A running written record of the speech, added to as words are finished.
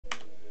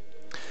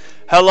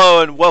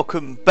Hello and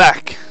welcome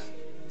back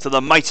to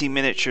the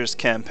MightyMiniatures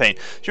campaign.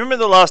 Do you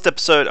remember the last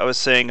episode I was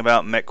saying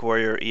about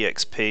MechWarrior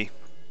EXP?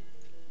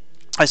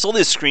 I saw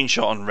this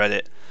screenshot on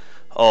Reddit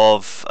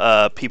of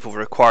people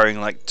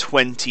requiring like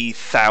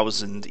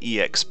 20,000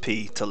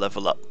 EXP to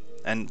level up.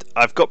 And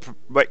I've got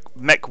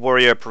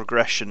MechWarrior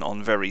progression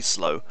on very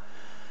slow.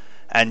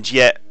 And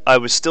yet I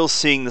was still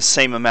seeing the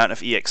same amount of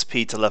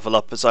EXP to level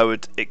up as I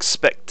would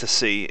expect to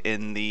see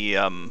in the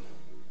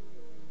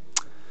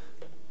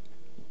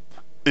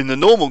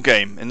normal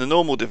game, in the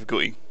normal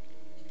difficulty.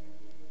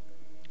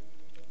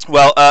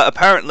 Well,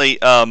 apparently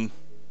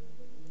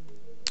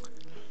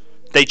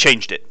they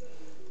changed it.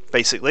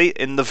 Basically,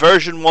 in the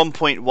version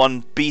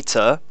 1.1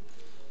 beta,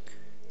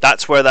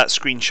 that's where that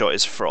screenshot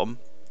is from,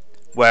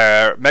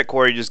 where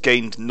MechWarrior just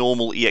gained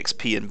normal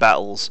EXP in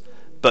battles,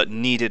 but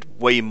needed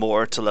way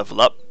more to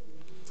level up.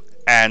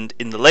 And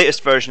in the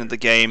latest version of the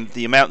game,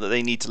 the amount that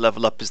they need to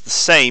level up is the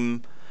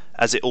same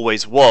as it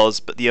always was,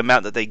 but the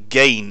amount that they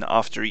gain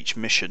after each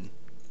mission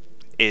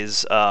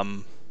is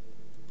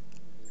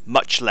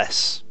much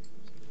less.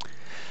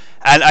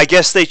 And I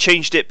guess they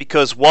changed it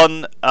because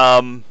one,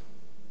 the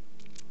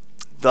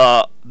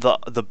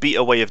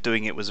beta way of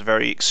doing it was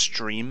very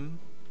extreme,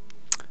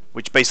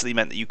 which basically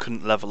meant that you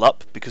couldn't level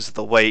up because of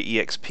the way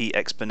EXP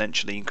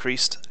exponentially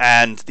increased.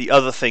 And the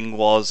other thing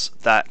was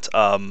that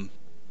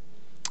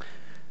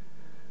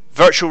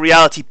virtual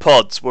reality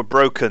pods were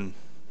broken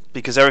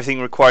because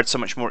everything required so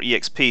much more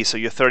EXP, so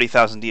your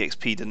 30,000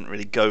 EXP didn't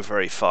really go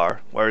very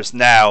far, whereas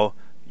now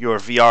your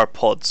VR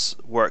pods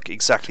work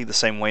exactly the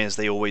same way as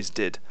they always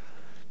did.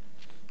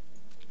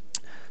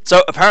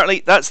 So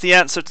apparently that's the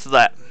answer to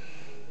that.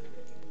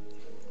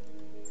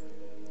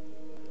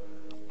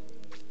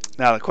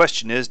 Now the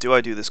question is, do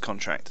I do this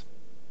contract?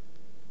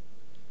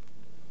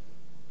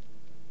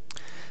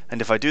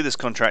 And if I do this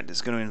contract,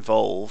 it's going to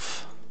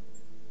involve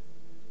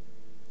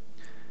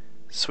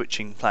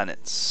switching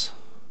planets.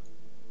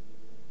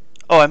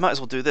 Oh, I might as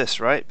well do this,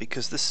 right?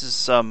 Because this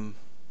is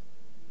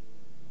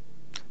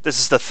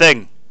the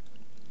thing.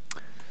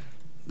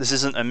 This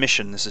isn't a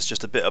mission, this is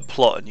just a bit of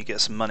plot and you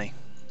get some money.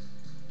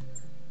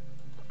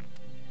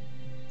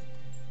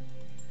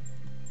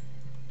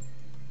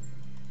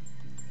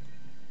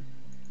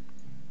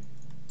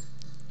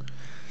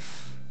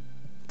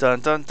 Dun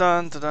dun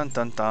dun dun dun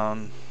dun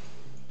dun.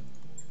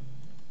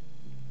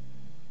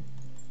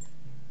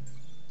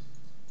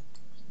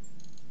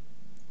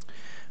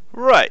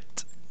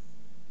 Right.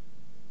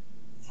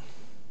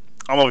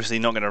 I'm obviously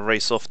not going to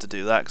race off to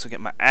do that because I'll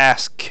get my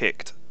ass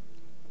kicked.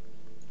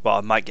 Well,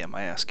 I might get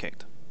my ass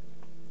kicked.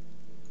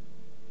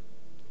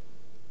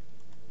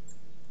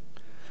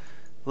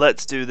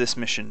 Let's do this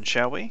mission,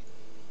 shall we?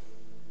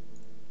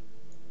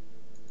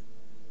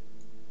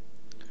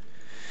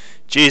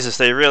 Jesus,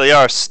 they really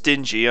are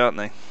stingy, aren't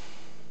they?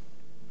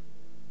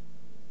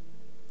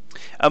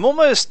 I'm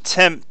almost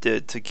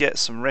tempted to get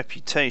some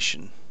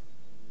reputation.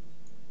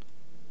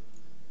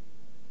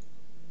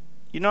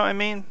 You know what I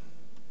mean?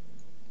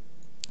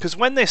 Because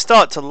when they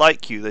start to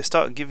like you, they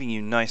start giving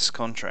you nice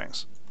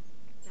contracts.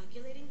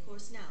 Calculating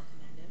course now,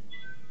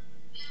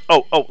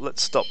 Commander. Oh,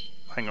 let's stop.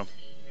 Hang on.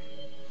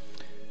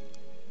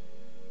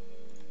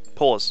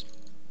 Pause.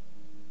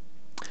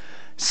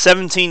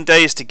 17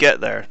 days to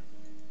get there.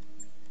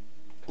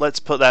 Let's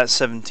put that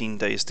 17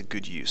 days to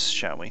good use,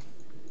 shall we?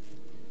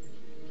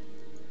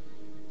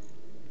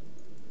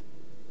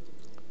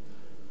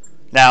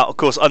 Now, of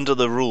course, under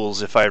the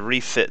rules, if I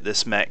refit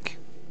this mech,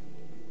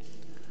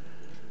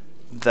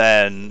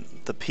 then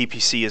the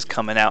PPC is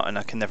coming out and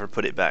I can never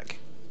put it back.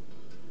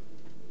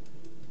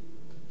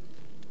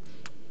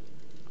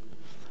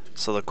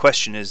 So the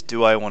question is,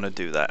 do I want to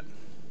do that?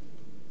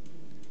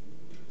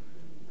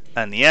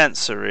 And the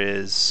answer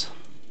is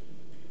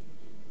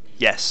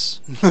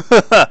yes.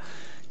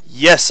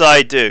 Yes,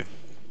 I do.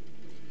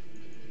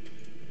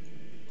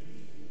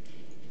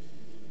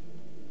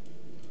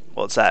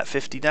 What's that,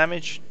 50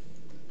 damage?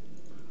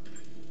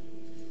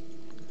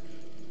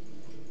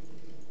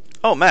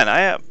 Oh man,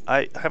 I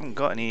haven't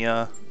got any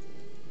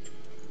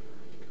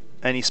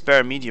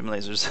spare medium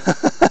lasers.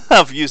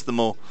 I've used them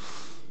all.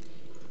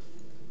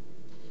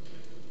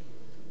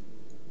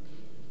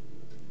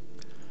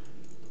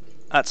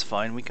 That's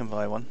fine, we can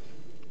buy one.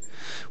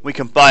 We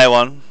can buy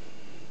one.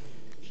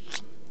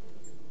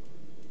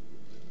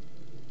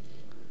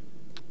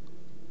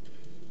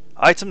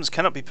 Items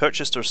cannot be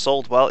purchased or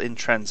sold while in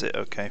transit.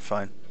 Okay,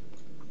 fine.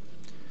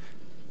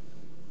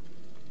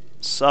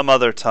 Some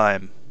other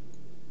time.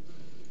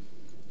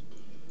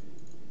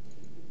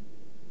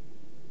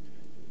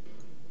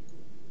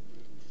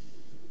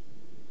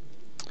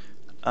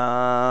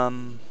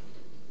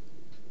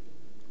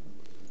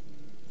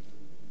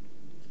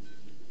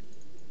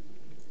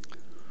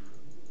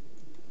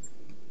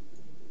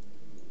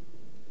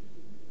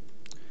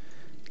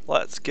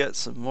 Let's get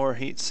some more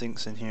heat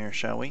sinks in here,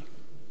 shall we?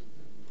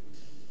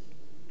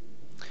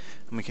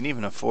 And we can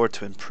even afford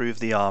to improve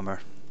the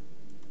armor.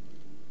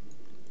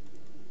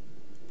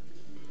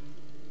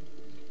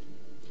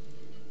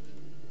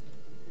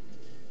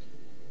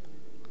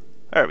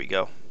 There we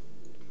go.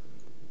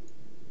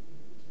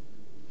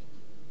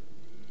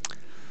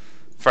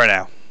 For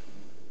now.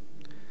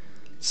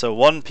 So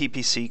one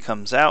PPC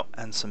comes out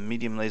and some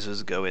medium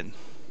lasers go in.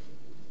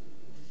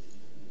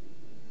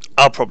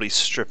 I'll probably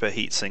strip a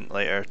heatsink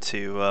later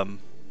to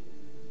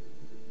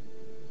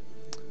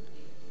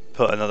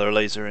put another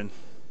laser in.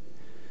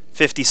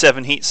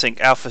 57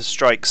 heatsink, Alpha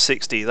Strike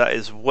 60. That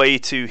is way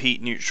too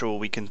heat neutral.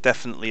 We can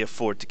definitely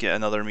afford to get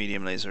another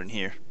medium laser in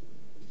here.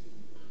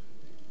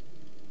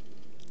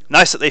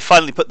 Nice that they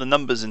finally put the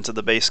numbers into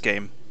the base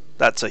game.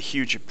 That's a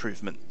huge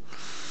improvement.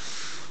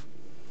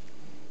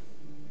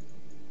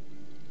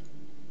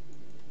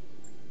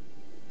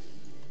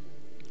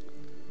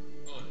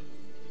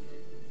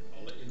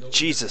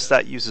 Jesus,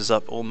 that uses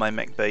up all my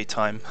mech bay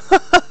time.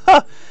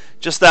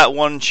 Just that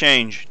one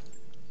change.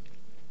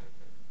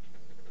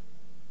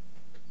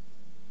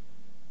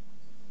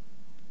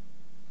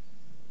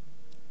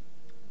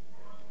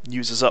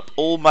 Uses up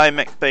all my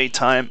mech bay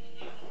time.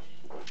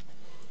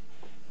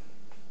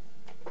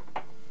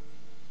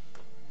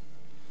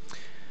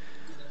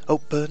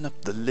 Open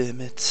up the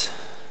limit.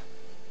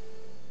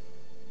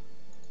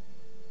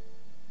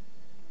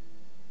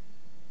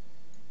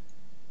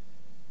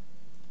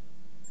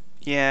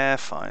 Yeah,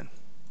 fine.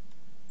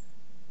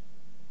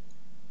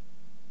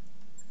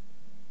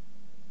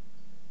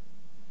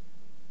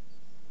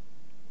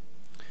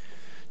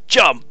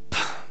 Jump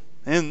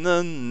in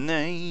the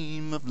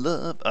name of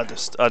love. I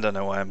don't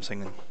know why I'm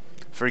singing.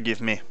 Forgive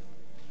me.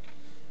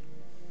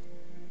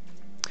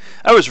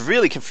 I was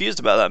really confused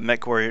about that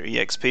MechWarrior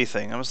EXP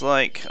thing. I was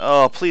like,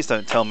 oh, please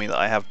don't tell me that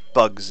I have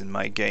bugs in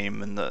my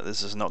game and that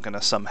this is not going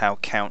to somehow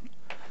count.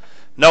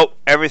 Nope,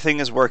 everything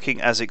is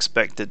working as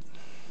expected.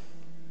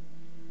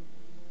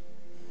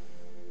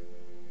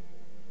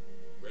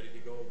 Ready to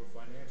go over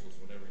financials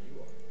whenever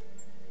you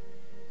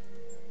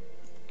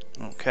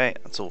are. Okay,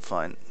 that's all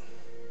fine.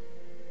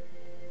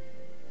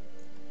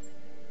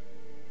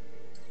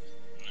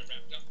 I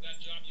wrapped up that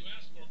job you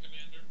asked for,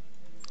 Commander.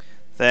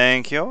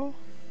 Thank you.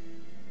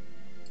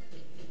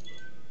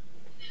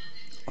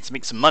 Let's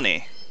make some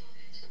money.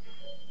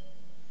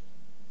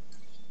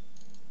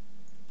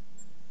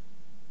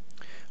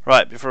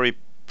 Right, before we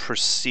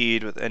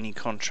proceed with any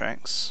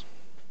contracts.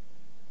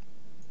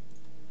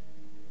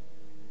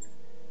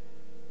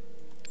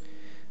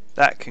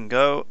 That can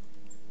go.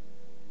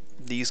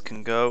 These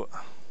can go.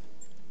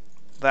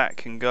 That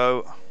can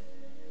go.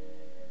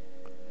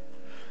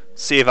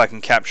 See if I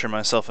can capture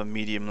myself a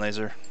medium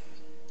laser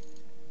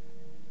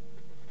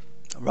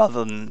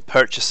rather than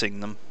purchasing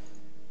them.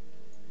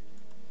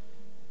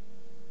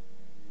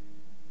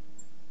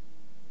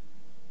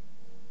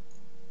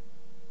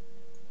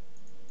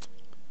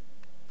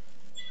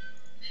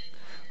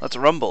 Let's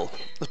rumble.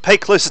 Let's pay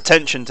close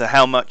attention to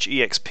how much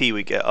EXP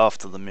we get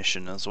after the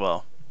mission as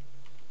well,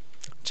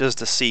 just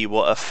to see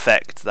what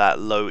effect that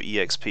low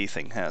EXP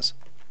thing has.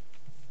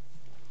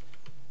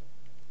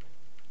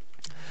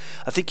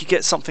 I think you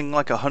get something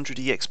like 100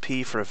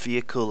 EXP for a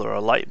vehicle or a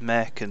light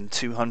mech, and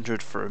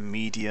 200 for a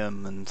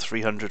medium, and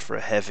 300 for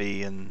a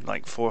heavy, and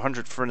like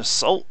 400 for an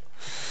assault.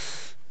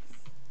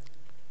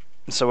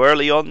 And so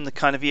early on, the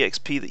kind of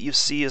EXP that you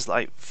see is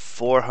like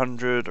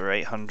 400 or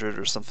 800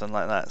 or something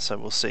like that, so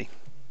we'll see.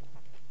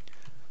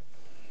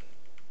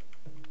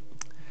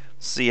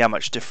 See how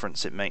much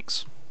difference it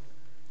makes.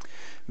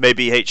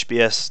 Maybe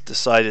HBS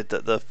decided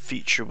that the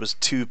feature was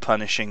too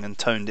punishing and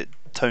toned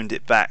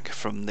it back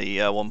from the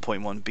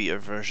 1.1 beta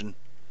version.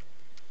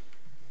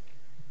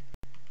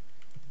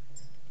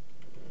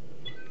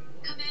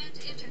 Command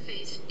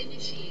interface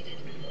initiated.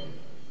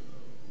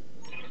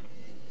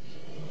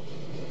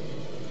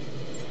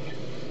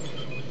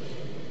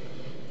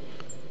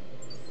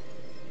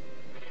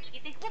 You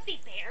think we'll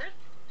see bears?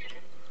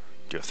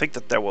 Do you think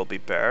that there will be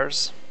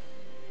bears?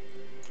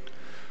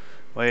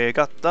 We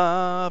got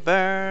the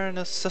bare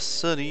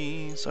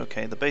necessities.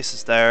 Okay, the base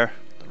is there,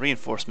 the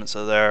reinforcements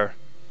are there,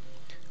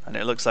 and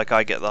it looks like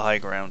I get the high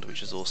ground,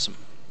 which is awesome.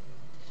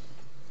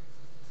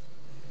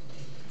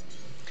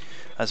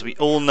 As we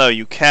all know,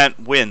 you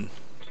can't win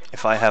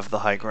if I have the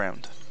high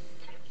ground.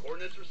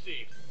 Coordinates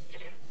received.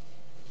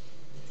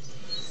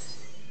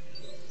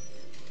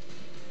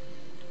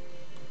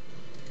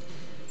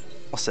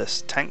 What's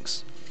this?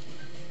 Tanks?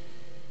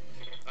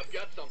 I've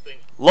got something.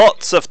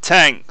 Lots of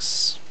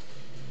tanks!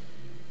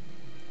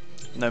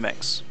 No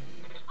mechs.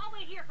 I'll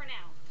wait here for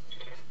now.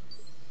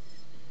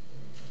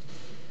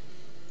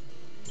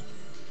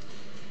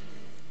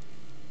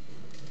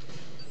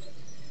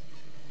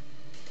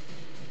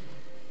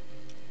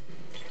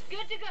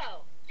 Good to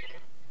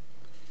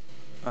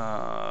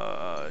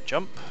go.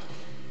 Jump.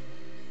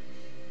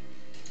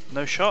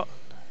 No shot.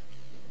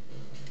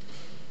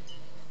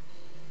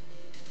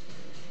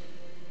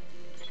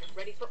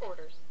 Ready for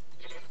orders.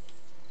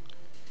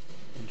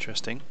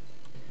 Interesting.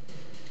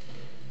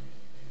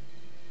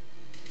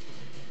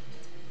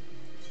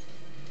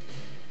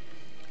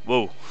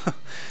 Whoa.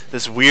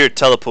 This weird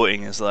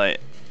teleporting is like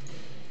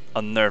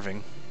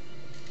unnerving.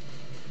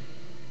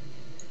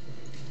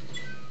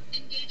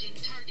 Engaging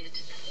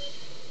target.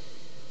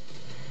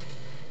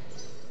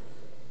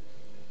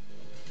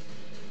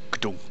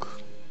 Kadunk.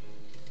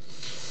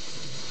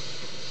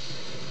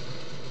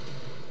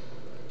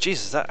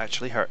 Jesus, that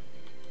actually hurt.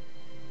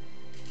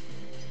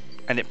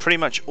 And it pretty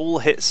much all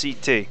hit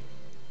CT.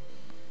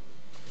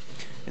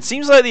 It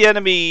seems like the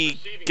enemy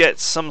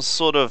gets some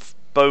sort of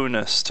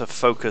bonus to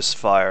focus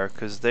fire,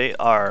 because they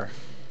are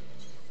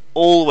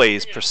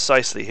always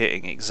precisely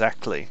hitting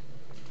exactly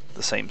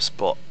the same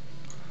spot.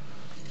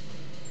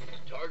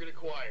 Target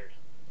acquired.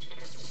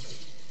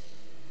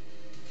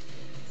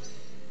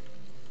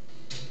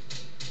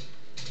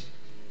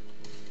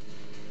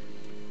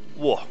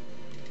 Whoa.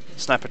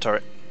 Sniper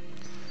turret.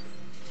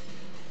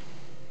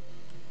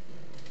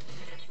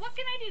 What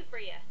can I do for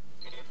you?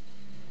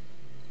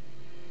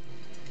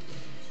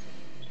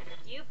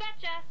 You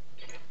betcha.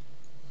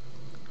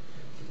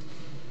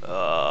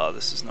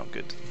 This is not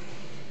good.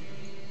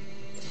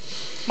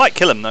 Might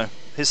kill him though.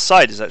 His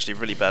side is actually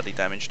really badly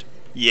damaged.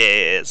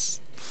 Yes.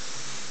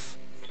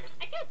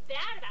 I feel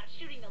bad about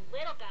shooting the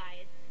little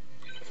guys.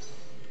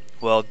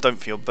 Well, don't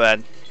feel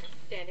bad,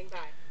 Standing by.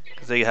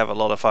 because they have a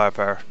lot of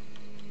firepower.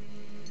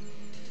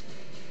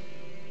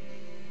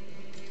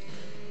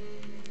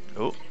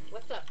 Oh.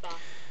 What's up, boss?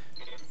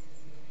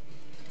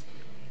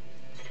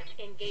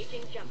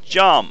 Engaging jump.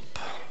 Jump.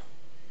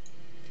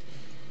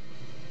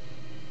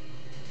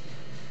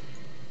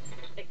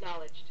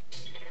 Acknowledged.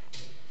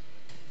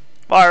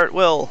 Fire at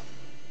will.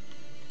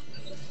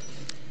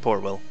 Poor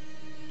Will.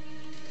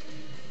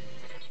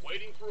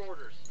 Waiting for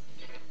orders.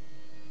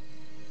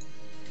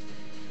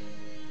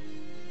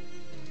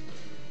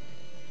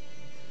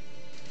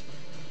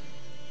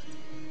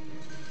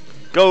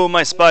 Go,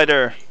 my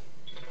spider.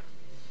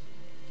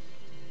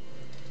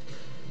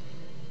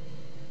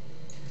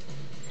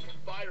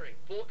 Firing.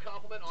 Full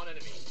complement on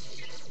enemy.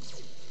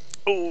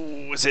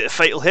 Oh, is it a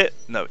fatal hit?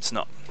 No, it's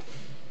not.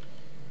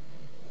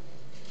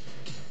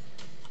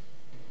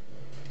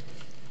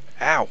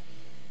 Ow.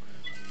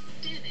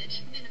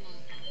 Damage minimal.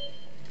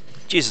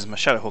 Jesus, my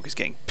Shadowhawk is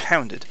getting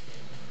pounded.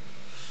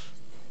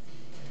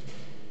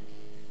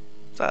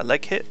 Is that a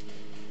leg hit?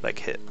 Leg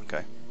hit,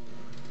 okay.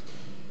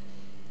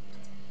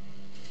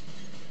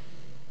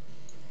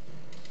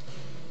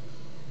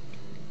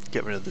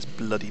 Get rid of this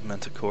bloody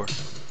Manticore.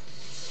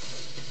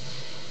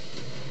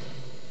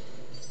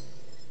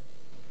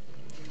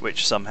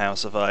 Which somehow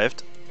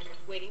survived.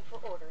 Waiting for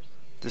orders.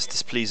 This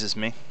displeases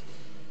me.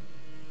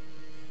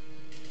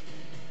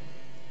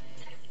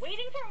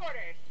 Waiting for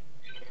orders.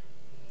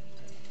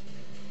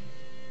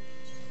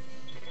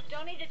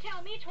 Don't need to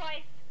tell me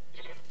twice.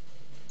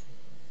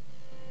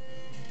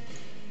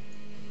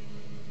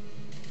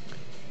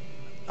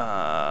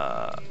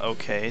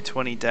 Okay,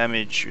 20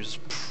 damage is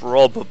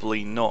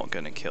probably not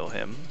going to kill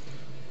him.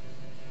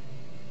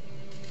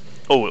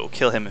 Oh, it'll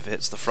kill him if it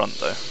hits the front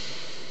though.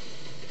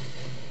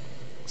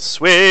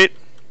 Sweet!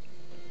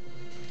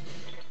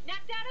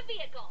 Knocked out a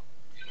vehicle.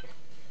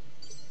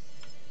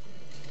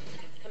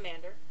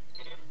 Commander.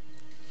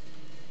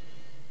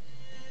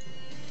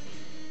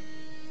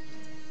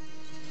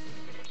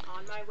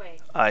 On my way.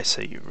 I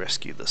say you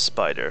rescue the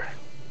spider.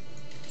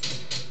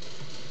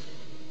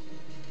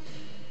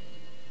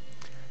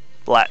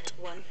 Blat.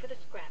 One for the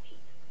scrap heap.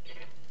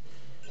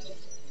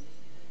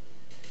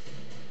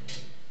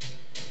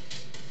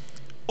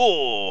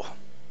 Oh!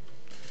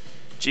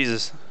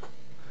 Jesus.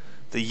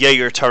 The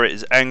Jaeger turret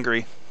is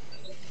angry.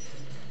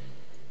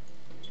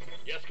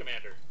 Yes,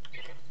 Commander.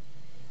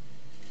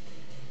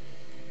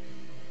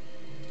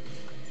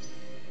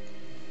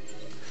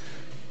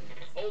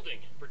 Holding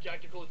for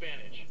tactical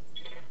advantage.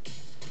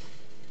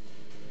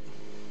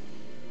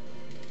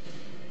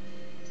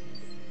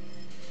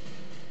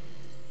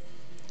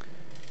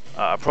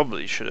 I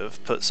probably should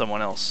have put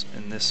someone else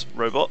in this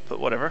robot, but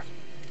whatever.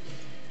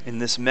 In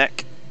this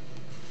mech.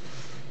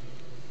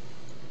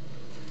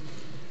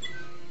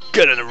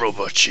 Get in a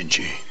robot,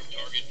 Shinji.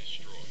 Target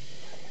destroyed.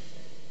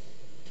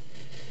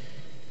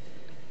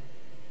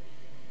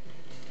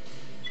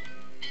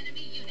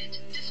 Enemy unit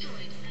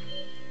destroyed.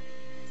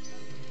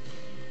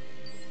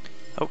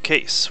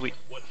 Okay, sweet.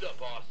 What's up,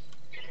 boss?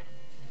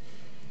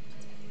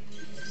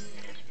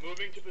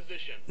 Moving to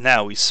position.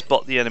 Now we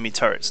spot the enemy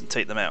turrets and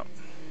take them out.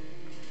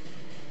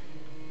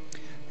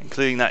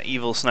 Including that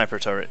evil sniper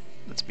turret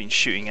that's been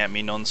shooting at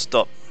me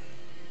non-stop.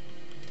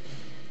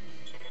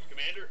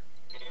 Commander.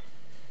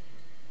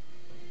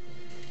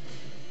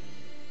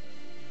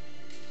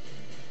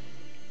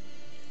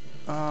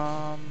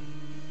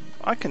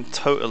 I can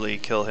totally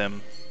kill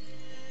him.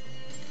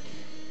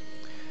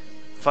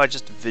 If I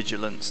just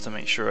vigilance to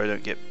make sure I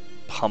don't get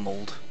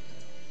pummeled.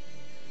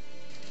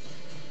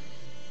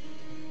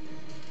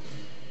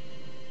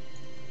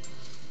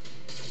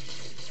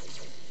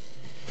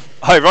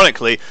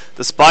 Ironically,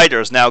 the spider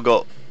has now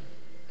got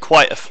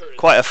quite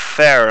a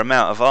fair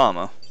amount of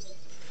armor,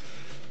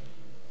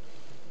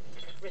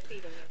 Receiving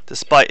it.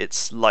 despite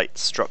its light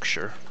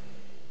structure.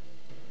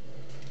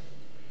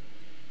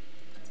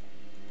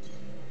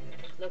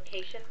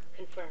 Location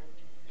confirmed.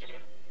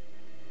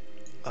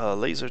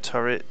 Laser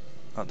turret.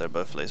 Oh, they're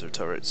both laser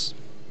turrets.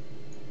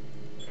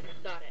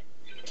 Got it.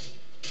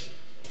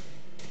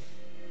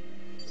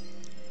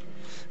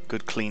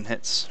 Good clean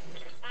hits.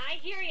 I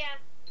hear ya.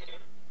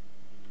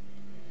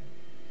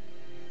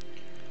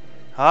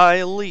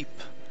 I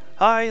leap.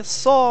 I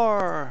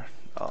soar.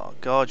 Oh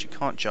god, you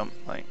can't jump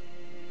like.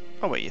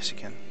 Oh wait, yes you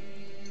can.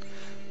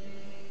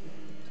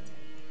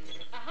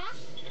 Uh-huh.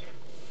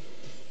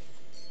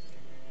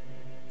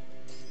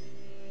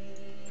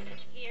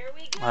 Here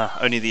we go. Ah,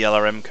 only the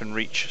LRM can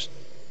reach.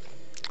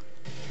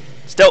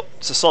 Still,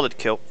 it's a solid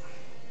kill.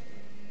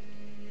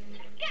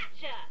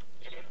 Gotcha.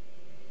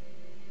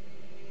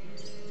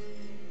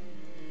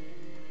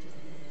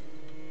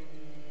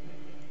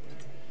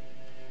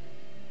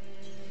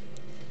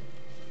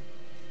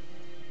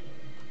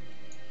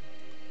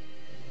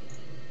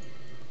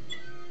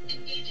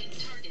 Engaging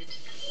target.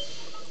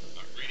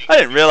 I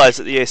didn't realise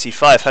that the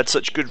AC-5 had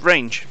such good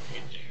range.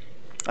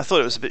 I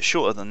thought it was a bit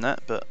shorter than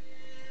that, but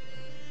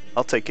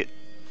I'll take it.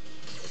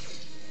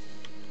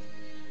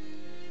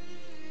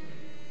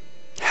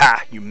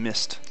 Ha! You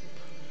missed.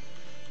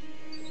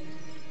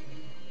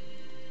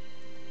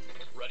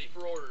 Ready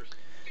for orders.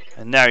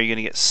 And now you're going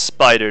to get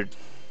spidered.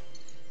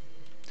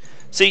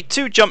 See,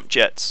 2 jump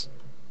jets.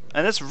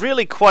 And that's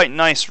really quite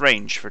nice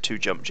range for 2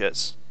 jump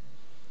jets.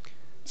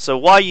 So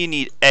why you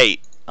need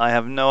 8, I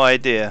have no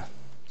idea.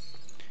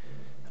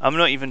 I'm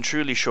not even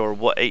truly sure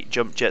what 8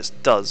 jump jets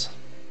does,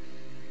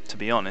 to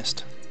be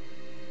honest.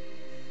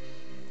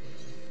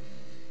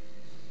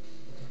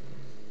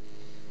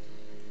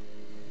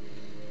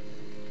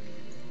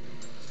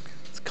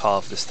 Let's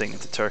carve this thing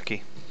into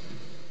turkey.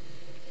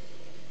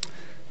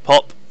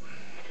 Pop.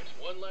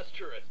 One less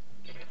turret.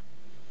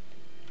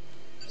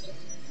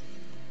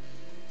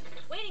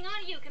 Waiting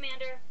on you,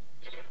 Commander.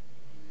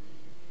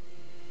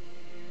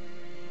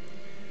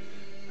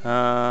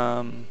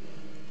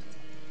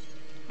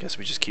 Guess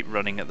we just keep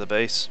running at the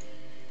base.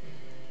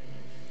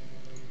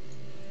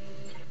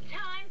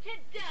 Time to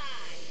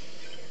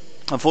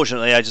die.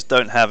 Unfortunately, I just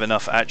don't have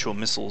enough actual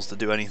missiles to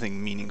do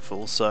anything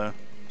meaningful, so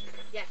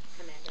Yes,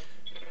 Commander.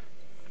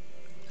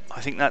 I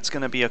think that's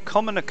going to be a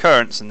common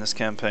occurrence in this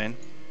campaign.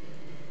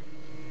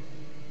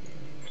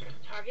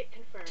 Target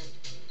confirmed.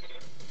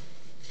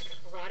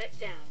 Brought it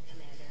down,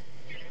 Commander.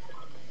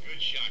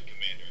 Good shot,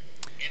 Commander.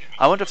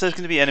 I wonder if there's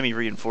going to be enemy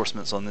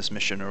reinforcements on this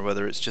mission, or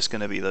whether it's just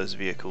going to be those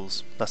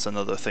vehicles. That's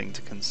another thing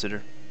to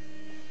consider.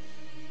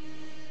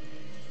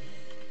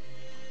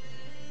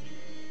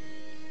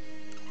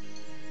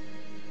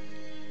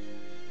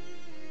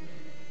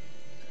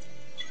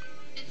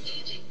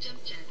 Engaging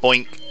jump jet.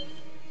 Boink!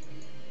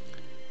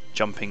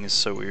 Jumping is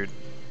so weird.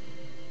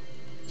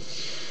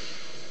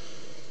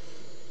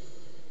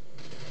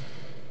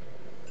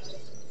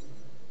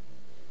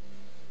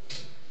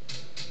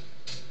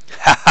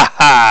 Ha ha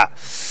ha!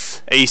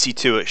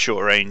 AC2 at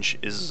short range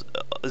is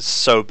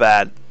so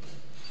bad.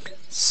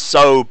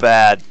 So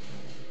bad.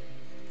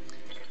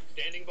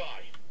 Standing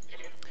by.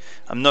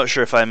 I'm not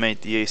sure if I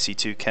made the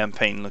AC2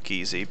 campaign look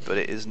easy, but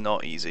it is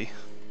not easy.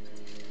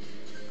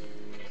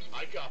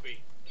 I copy.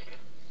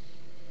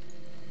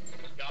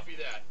 Copy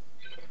that.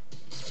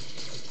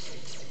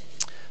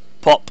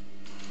 Pop.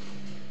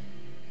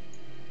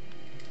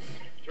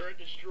 Turret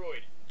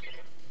destroyed.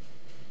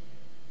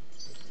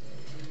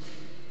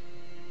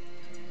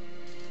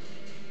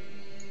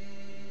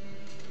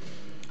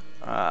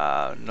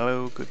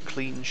 No good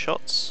clean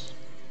shots.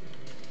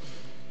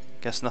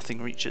 Guess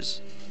nothing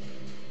reaches.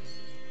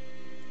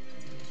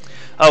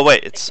 Oh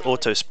wait, it's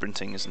auto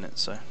sprinting, isn't it?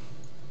 So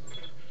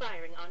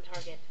Firing on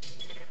target.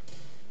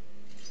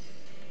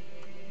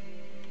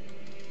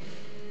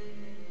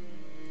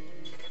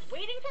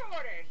 Waiting for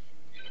orders.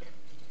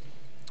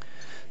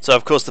 So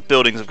of course the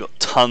buildings have got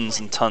tons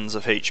and tons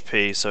of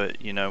HP, so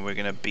you know we're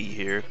gonna be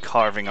here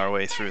carving our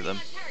way through them.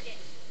 Firing on target.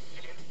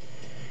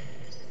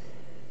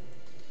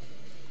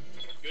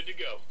 Good to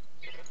go.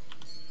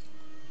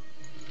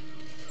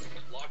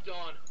 Locked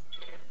on.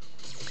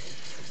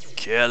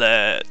 Kill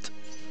it.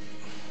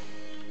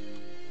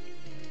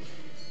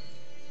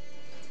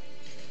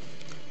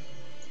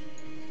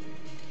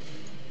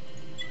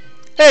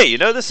 Hey, you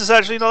know, this is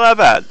actually not that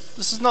bad.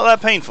 This is not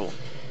that painful.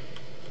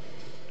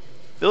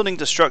 Building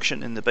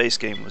destruction in the base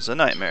game was a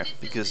nightmare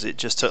because it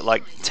just took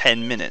like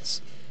 10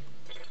 minutes.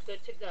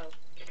 Good to go.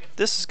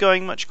 This is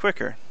going much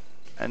quicker,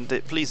 and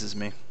it pleases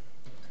me.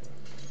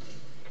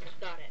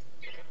 Got it.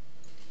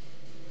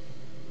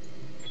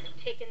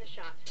 Taking the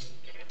shot.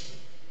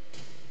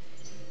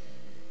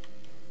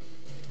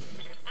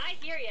 I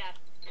hear ya.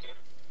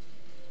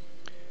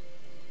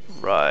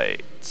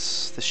 Right,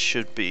 this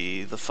should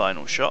be the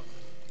final shot.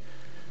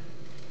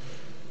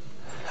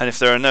 And if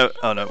there are no...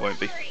 oh no, it won't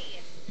be.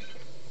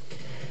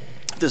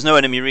 If there's no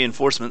enemy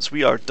reinforcements,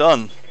 we are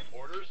done.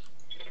 Orders.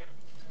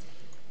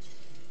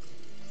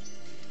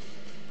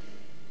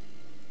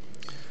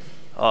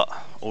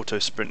 Ah, auto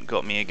sprint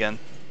got me again.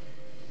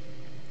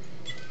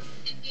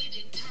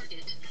 Engaging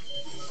target.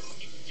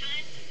 It's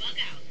time to bug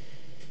out.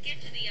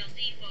 Get to the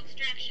LZ for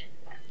extraction.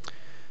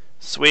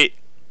 Sweet.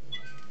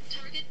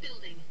 Target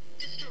building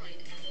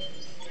destroyed.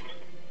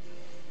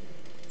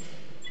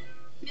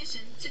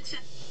 Mission success.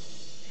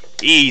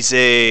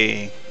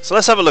 Easy. So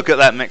let's have a look at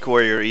that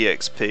MechWarrior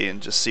EXP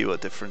and just see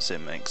what difference it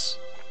makes.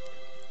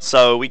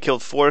 So we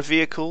killed 4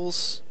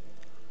 vehicles.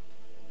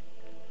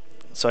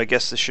 So I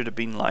guess this should have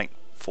been like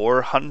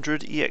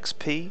 400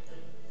 EXP,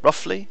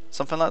 roughly,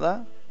 something like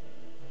that.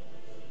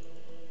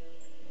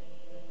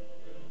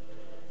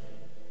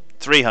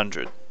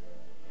 300.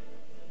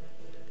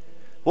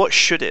 What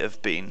should it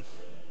have been?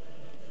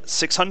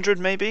 600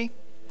 maybe?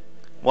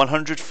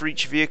 100 for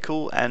each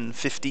vehicle and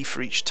 50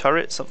 for each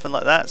turret, something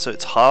like that, so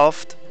it's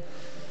halved.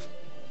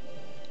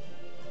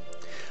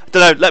 I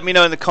don't know, let me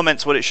know in the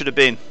comments what it should have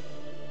been.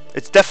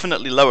 It's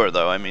definitely lower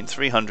though, I mean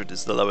 300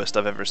 is the lowest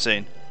I've ever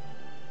seen.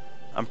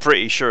 I'm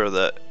pretty sure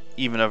that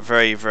even a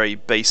very, very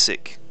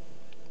basic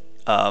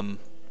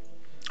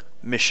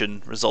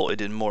mission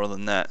resulted in more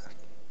than that.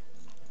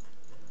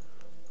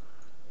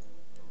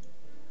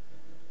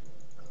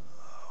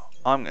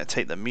 I'm going to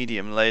take the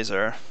medium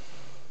laser,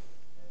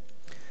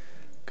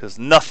 because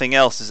nothing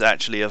else is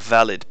actually a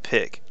valid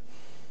pick.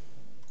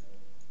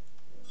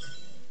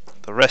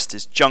 The rest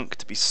is junk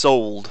to be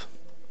sold.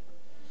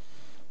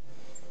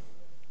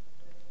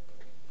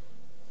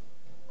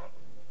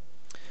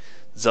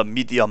 The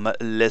medium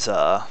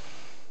laser.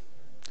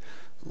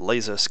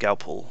 Laser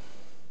scalpel.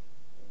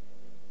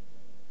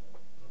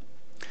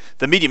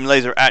 The medium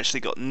laser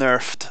actually got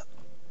nerfed.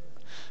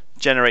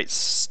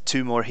 Generates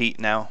 2 more heat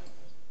now.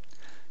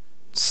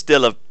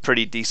 Still a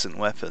pretty decent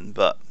weapon,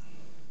 but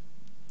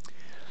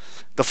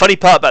the funny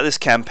part about this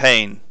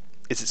campaign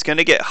is it's going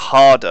to get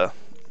harder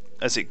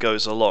as it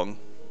goes along,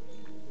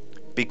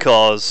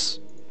 because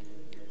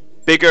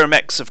bigger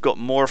mechs have got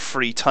more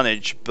free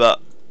tonnage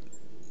but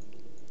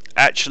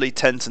actually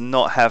tend to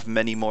not have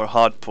many more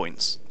hard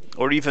points,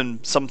 or even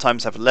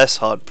sometimes have less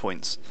hard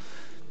points.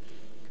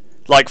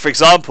 Like for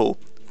example,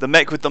 the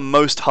mech with the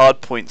most hard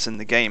points in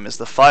the game is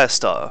the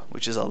Firestarter,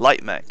 which is a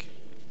light mech.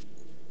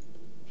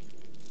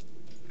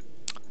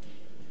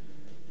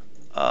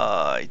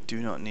 I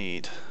do not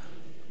need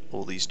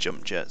all these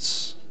jump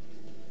jets,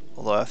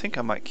 although I think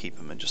I might keep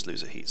them and just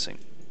lose a heatsink.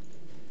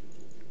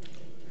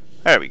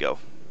 There we go.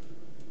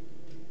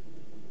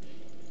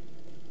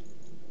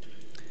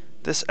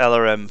 This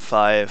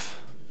LRM-5,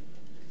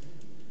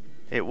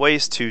 it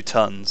weighs 2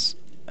 tons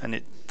and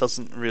it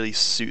doesn't really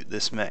suit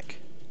this mech.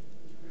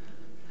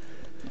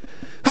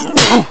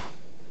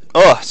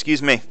 Oh,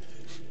 excuse me.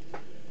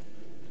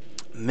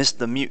 Missed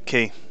the mute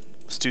key.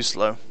 It's too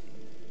slow.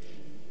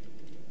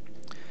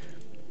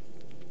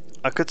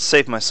 I could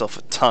save myself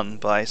a ton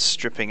by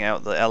stripping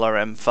out the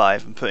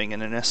LRM-5 and putting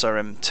in an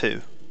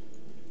SRM-2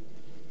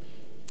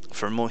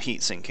 for more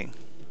heat sinking.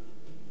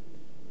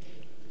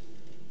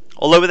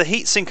 Although with a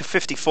heat sink of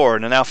 54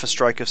 and an alpha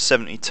strike of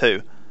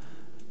 72,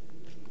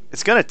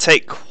 it's going to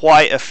take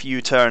quite a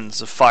few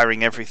turns of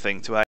firing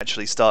everything to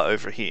actually start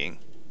overheating.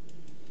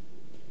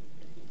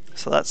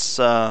 So that's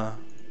not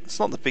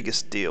the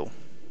biggest deal.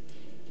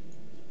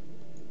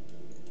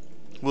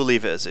 We'll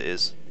leave it as it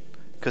is,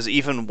 because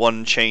even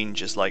one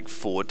change is like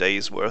 4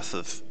 days worth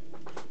of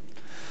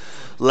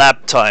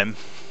lab time.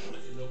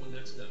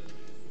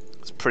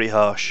 It's pretty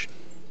harsh.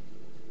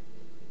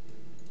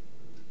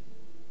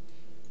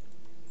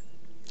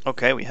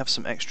 Okay, we have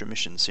some extra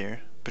missions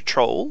here.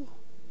 Patrol.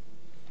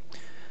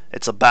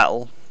 It's a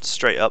battle,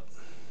 straight up.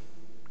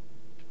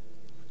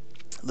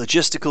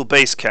 Logistical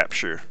base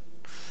capture.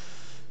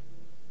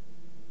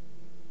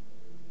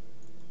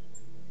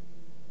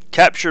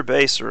 Capture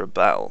base or a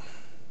battle?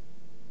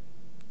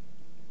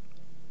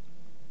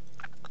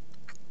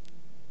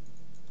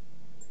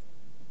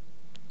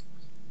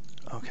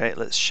 Okay,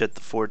 let's shed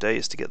the 4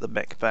 days to get the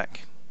mech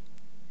back.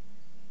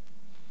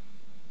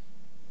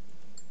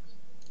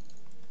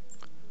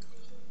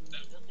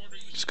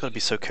 Just gotta be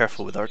so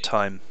careful with our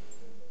time.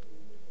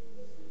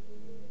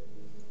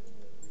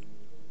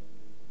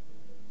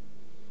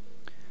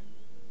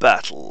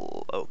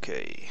 Battle,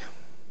 okay.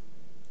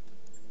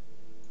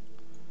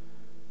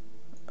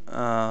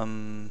 I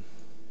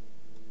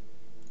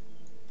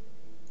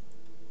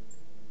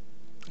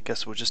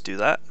guess we'll just do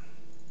that.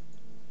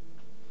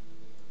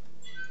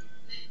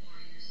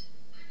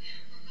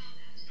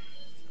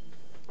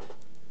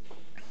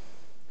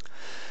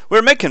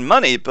 We're making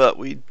money, but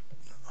we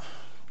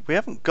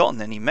haven't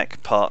gotten any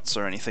mech parts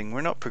or anything.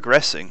 We're not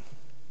progressing.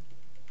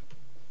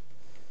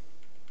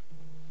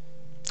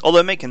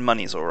 Although making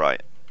money is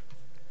alright.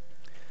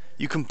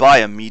 You can buy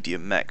a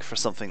medium mech for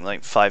something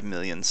like 5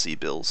 million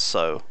C-bills,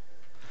 so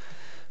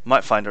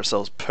might find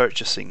ourselves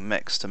purchasing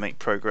mechs to make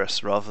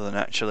progress rather than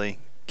actually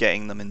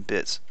getting them in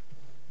bits.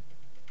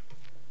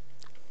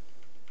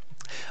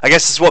 I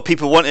guess it's what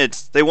people wanted.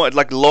 They wanted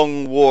like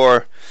long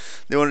war.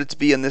 They wanted to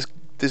be in this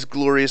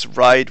glorious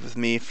ride with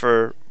me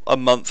for a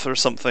month or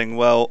something.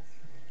 Well,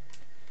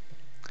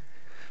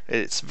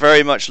 it's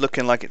very much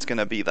looking like it's going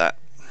to be that.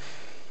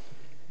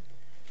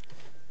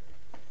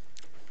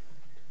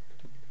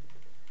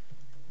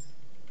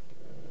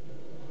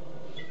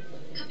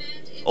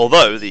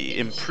 Although the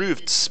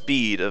improved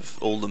speed of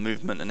all the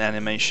movement and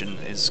animation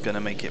is going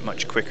to make it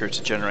much quicker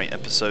to generate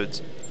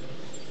episodes.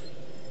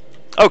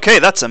 Okay,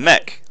 that's a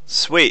mech.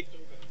 Sweet.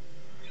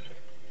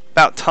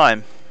 About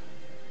time.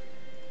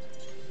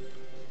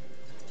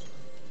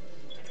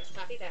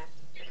 Copy that.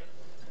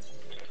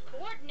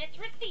 Coordinates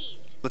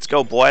received. Let's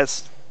go,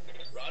 boys.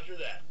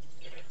 Roger that.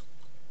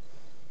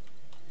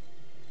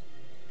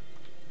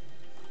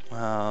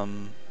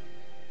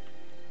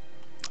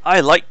 I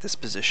like this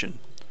position.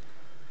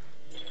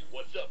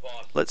 What's up,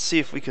 boss? Let's see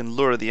if we can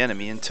lure the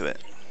enemy into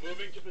it.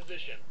 Moving to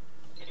position.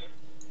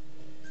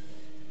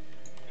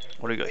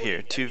 What do we got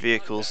here? 2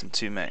 vehicles and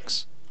 2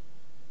 mechs.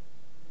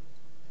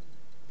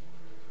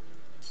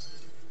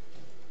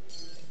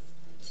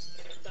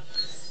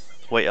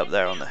 Way up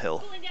there on the hill.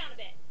 Cooling down a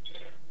bit.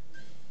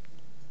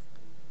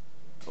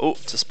 Oh,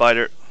 it's a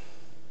spider.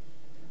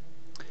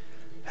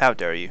 How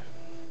dare you?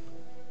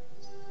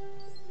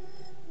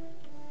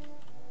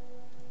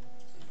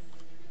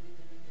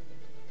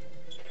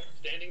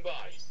 Standing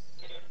by.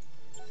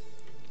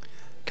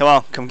 Come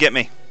on, come get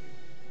me.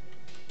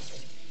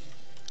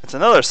 It's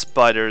another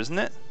spider, isn't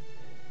it?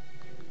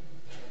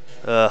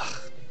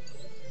 Ugh.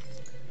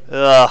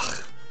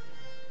 Ugh.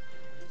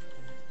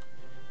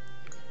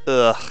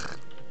 Ugh.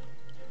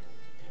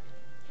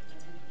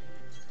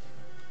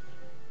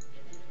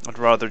 I'd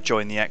rather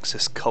join the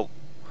Axis cult.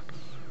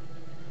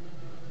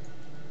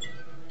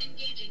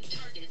 Engaging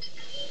target.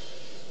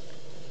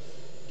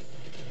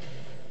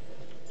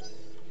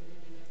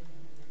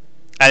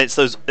 And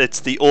it's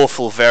the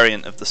awful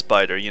variant of the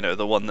spider, you know,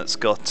 the one that's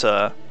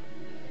got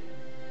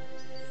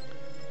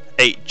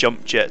 8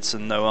 jump jets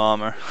and no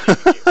armor.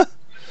 You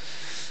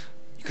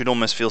could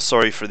almost feel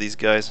sorry for these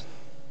guys.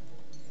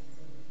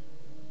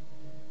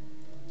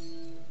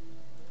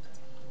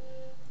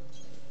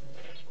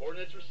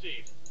 Coordinates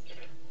received.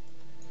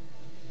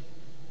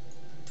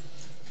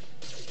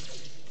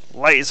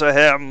 Laser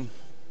him!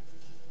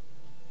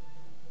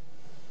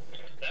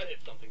 That hit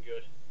something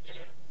good.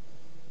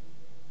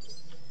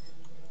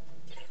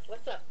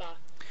 What's up, boss?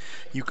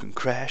 You can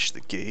crash the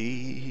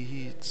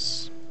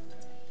gates.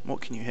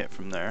 What can you hit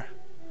from there?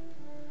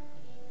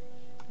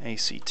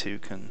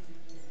 AC2 can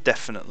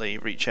definitely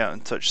reach out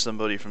and touch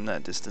somebody from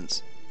that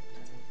distance.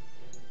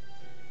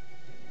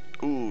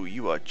 Ooh,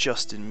 you are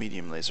just in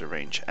medium laser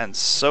range, and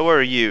so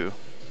are you.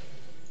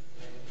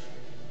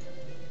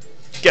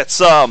 Get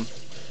some!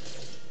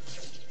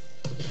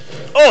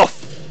 Oh!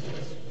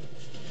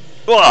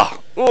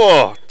 Oh!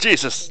 Oh!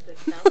 Jesus!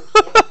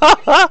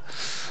 I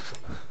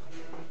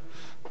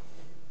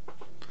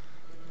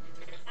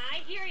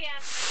hear ya.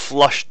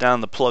 Flush down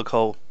the plug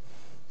hole.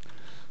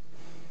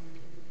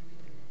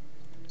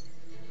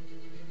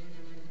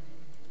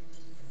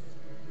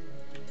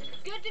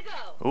 Good to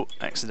go. Oh,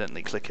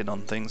 accidentally clicking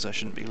on things I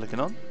shouldn't be clicking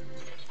on.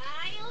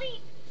 I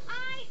leap.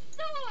 I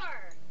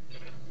soar.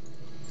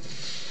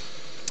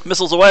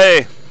 Missiles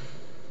away!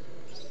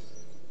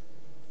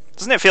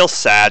 Doesn't it feel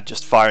sad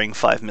just firing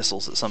 5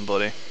 missiles at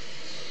somebody?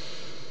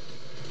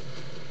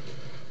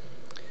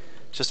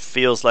 Just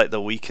feels like the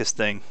weakest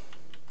thing.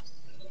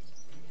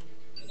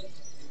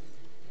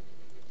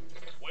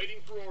 Waiting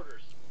for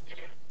orders.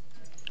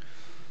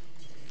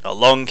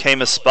 Along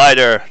came a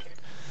spider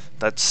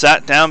that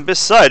sat down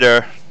beside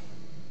her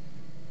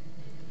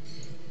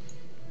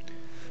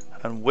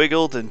and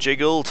wiggled and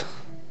jiggled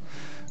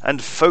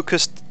and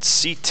focused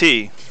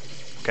CT.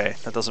 Okay,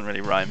 that doesn't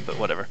really rhyme, but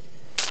whatever.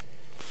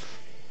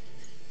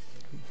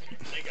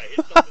 I think I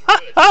hit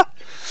something good.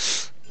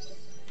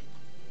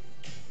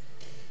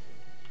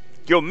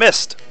 You're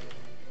missed!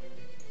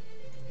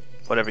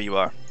 Whatever you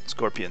are,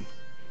 Scorpion.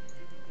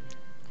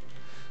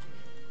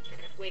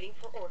 Waiting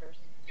for orders.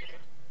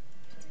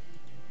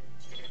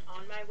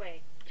 On my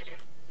way.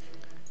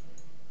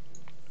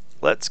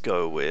 Let's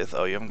go with...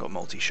 oh, you haven't got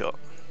multi-shot.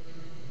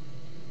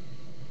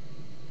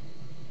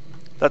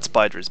 That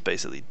spider is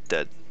basically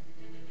dead.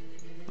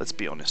 Let's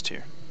be honest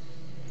here.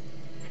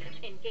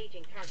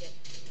 Engaging target.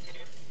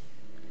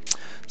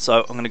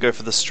 So, I'm going to go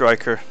for the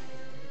striker,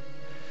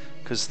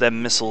 because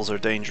them missiles are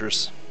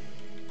dangerous.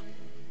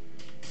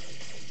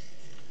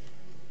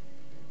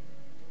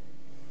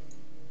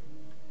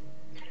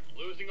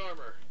 Losing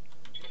armor.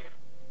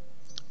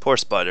 Poor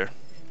spider.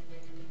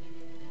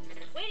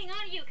 Waiting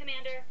on you,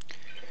 Commander.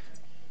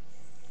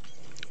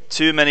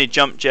 Too many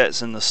jump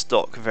jets in the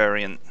stock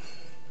variant.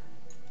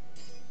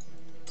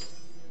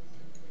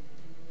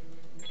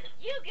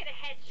 You get a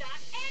headshot,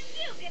 and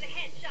you get a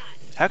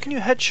headshot. How can you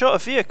headshot a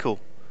vehicle?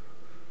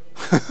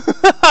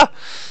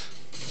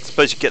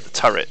 Suppose you get the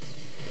turret.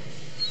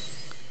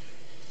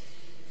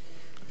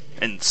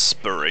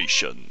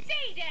 Inspiration.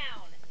 Stay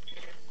down.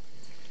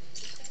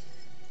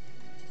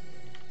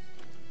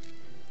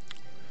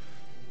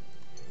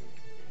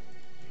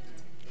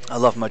 I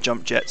love my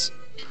jump jets.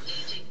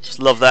 Just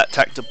love that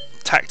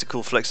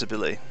tactical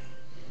flexibility.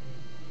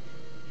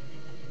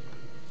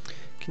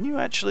 Can you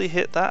actually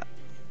hit that?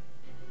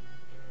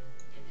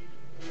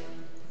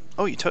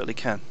 Oh, you totally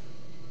can.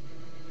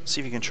 See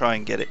if you can try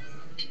and get it.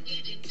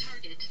 Engaging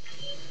target.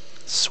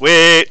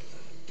 Sweet!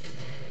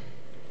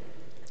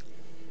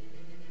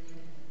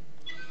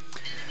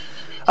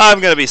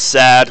 I'm gonna be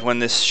sad when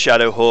this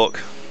Shadow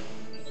Hawk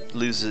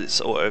loses its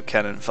auto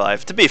cannon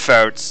 5. To be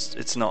fair,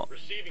 it's not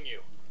Receiving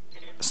you.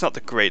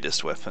 the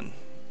greatest weapon,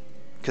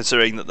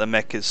 considering that the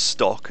mech is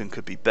stock and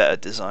could be better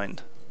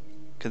designed,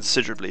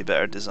 considerably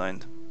better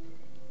designed.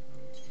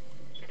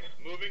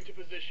 Moving to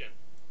position.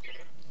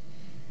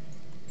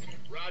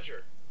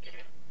 Roger.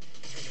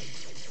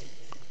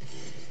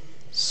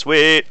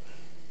 Sweet.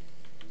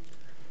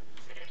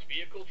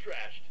 Vehicle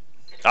trashed.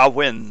 I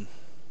win.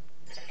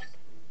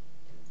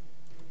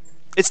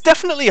 It's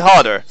definitely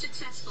harder.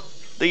 Successful.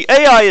 The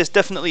AI is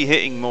definitely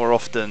hitting more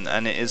often,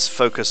 and it is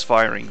focus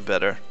firing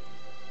better.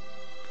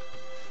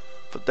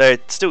 But they're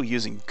still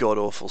using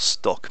god-awful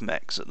stock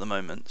mechs at the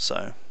moment,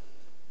 so...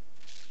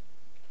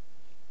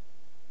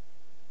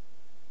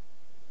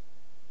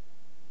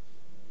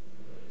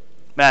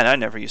 Man, I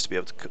never used to be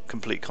able to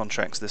complete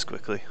contracts this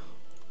quickly.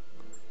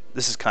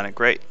 This is kind of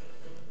great.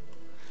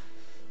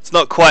 It's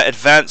not quite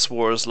Advance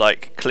Wars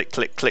like click,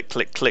 click, click,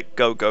 click, click,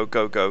 go, go,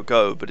 go, go,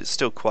 go, but it's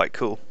still quite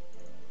cool.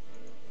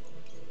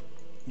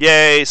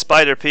 Yay,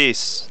 spider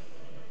piece!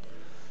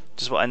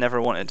 Just what I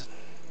never wanted.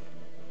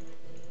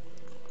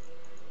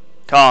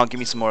 Come on, give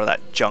me some more of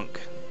that junk.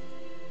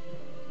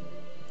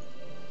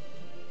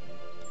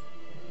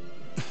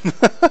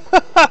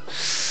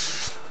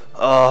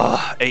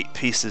 Oh, 8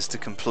 pieces to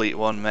complete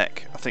one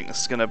mech. I think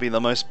this is going to be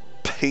the most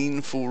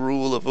painful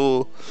rule of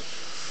all.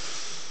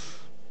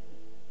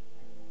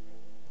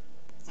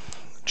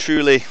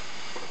 Truly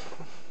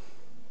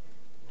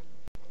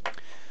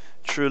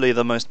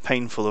the most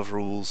painful of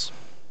rules.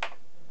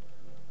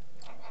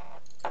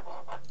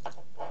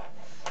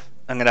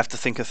 I'm going to have to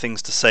think of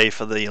things to say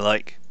for the,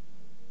 like,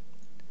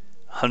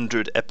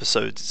 100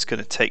 episodes it's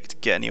going to take to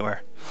get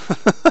anywhere.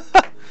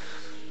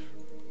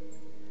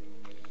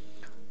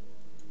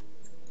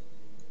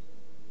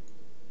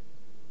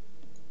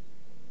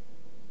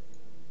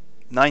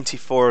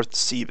 94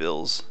 sea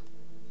bills.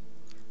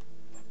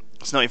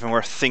 It's not even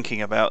worth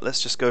thinking about.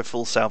 Let's just go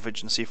full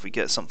salvage and see if we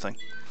get something.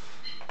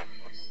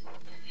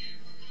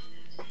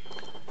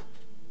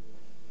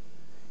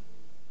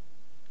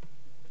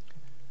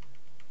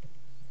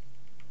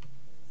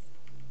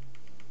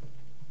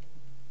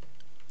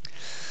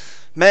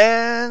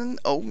 Man,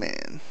 oh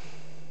man.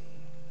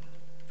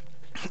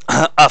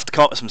 I have to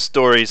come up with some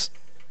stories.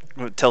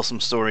 I'm gonna tell some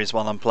stories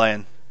while I'm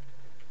playing.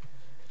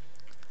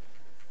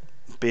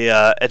 Be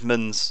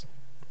Edmund's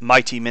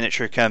Mighty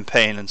Miniature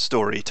campaign and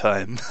story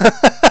time.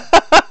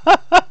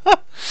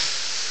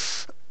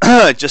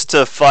 Just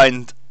to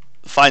find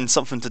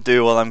something to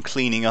do while I'm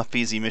cleaning up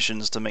easy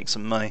missions to make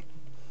some money.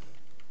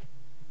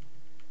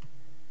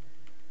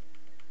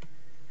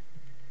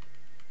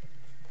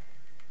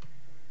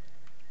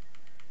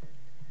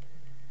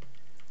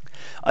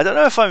 I don't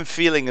know if I'm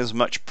feeling as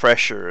much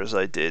pressure as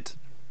I did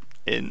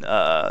in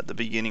the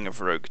beginning of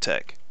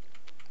BattleTech,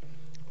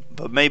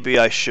 but maybe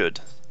I should.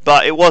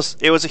 But it was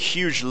a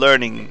huge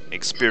learning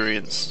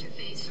experience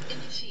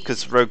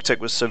because BattleTech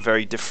was so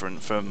very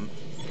different from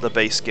the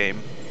base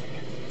game.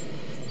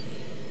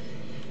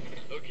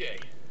 Okay,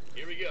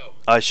 here we go.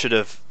 I should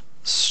have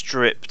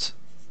stripped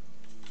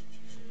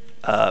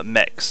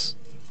mechs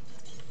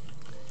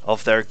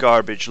of their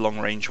garbage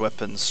long-range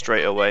weapons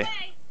straight away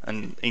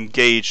and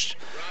engaged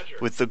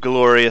with the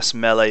glorious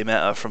melee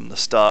meta from the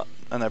start,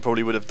 and I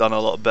probably would have done a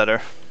lot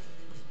better.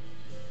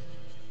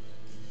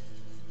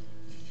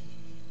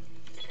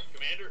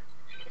 Commander.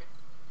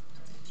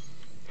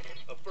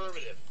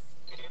 Affirmative.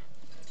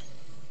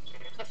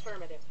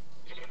 Affirmative.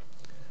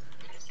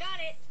 Got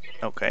it.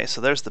 Okay, so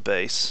there's the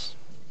base.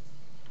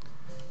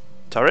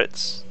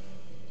 Turrets?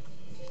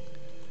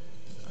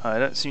 I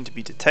don't seem to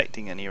be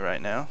detecting any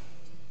right now.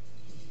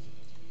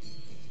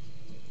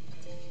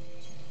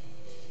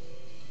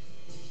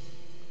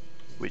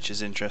 Which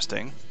is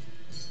interesting,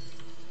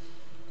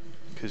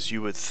 because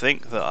you would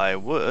think that I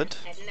would.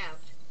 Heading out.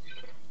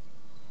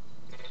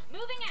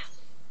 Moving out.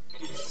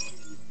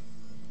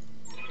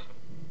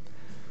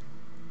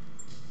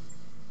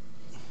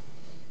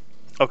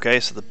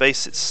 Okay, so the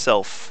base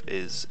itself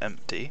is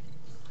empty.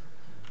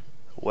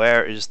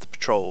 Where is the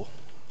patrol?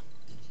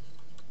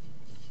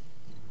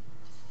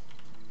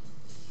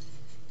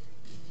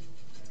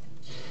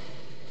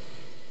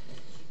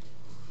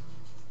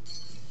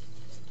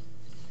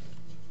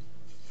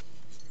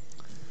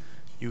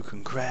 You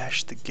can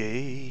crash the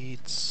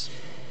gates.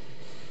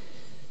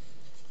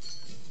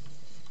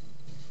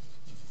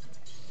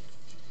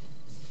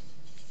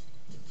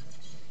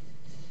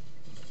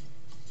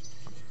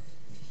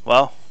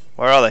 Well,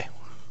 where are they?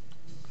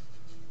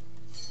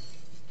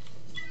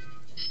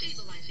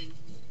 Stabilizing.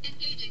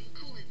 Engaging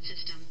coolant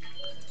system.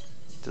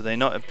 Do they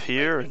not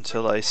appear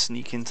until I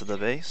sneak into the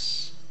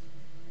base?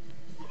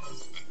 I'm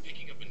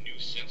picking up a new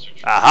sensor.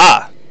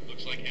 Aha!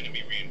 Looks like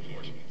enemy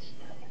reinforcements.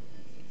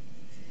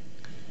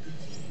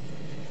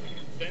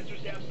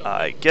 Sensors have some.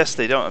 I guess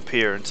they don't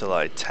appear until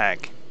I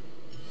tag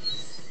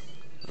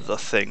the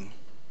thing.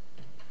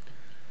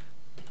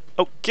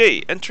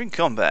 Okay, entering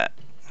combat.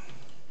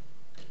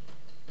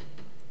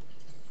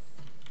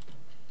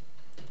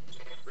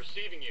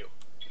 Receiving you.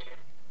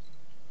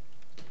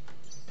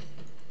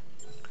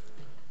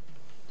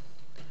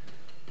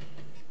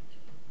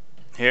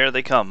 Here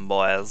they come,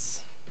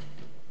 boys.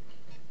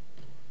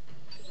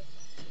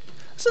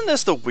 Isn't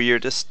this the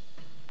weirdest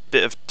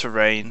bit of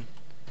terrain?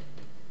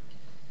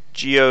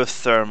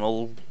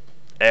 Geothermal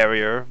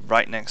area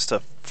right next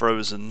to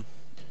frozen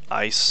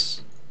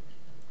ice,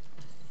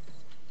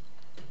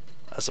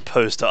 as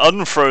opposed to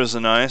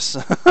unfrozen ice.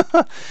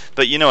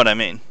 But you know what I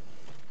mean.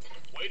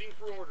 Waiting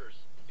for orders.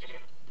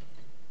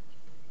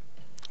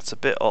 It's a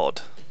bit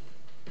odd.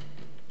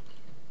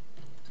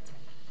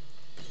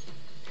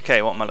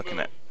 Okay, what am I looking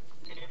at?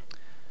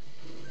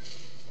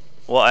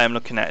 What I am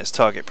looking at is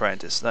target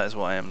practice. That is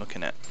what I am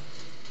looking at.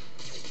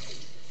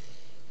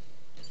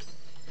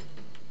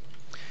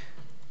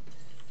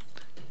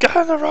 Get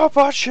on the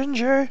robot,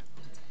 Shinji!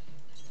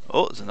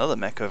 Oh, there's another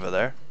mech over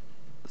there.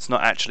 It's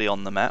not actually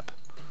on the map.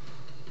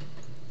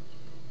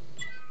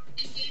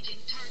 Engaging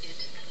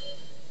target.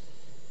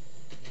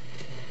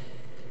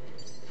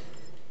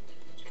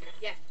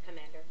 Yes,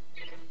 Commander.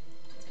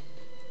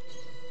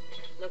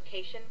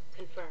 Location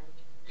confirmed.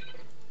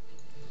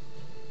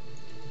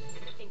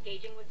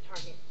 Engaging with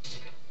target.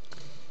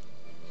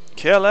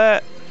 Kill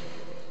it!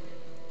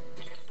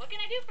 What can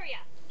I do for you?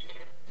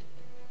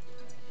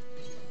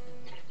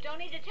 Don't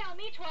need to tell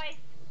me twice.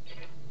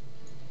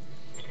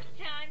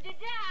 Time to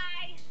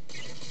die.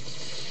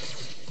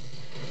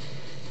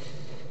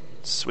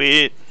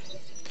 Sweet.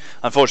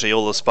 Unfortunately,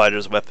 all the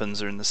spider's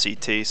weapons are in the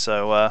CT,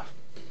 so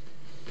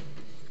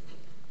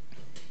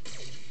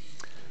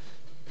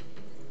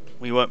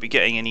we won't be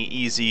getting any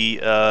easy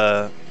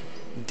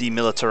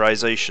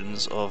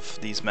demilitarizations of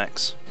these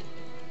mechs.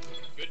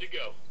 Good to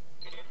go.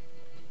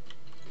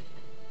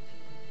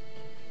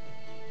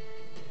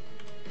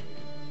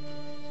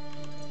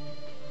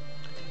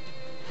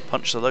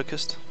 Punch the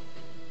locust.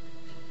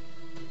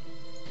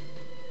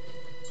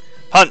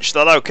 Punch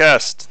the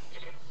locust!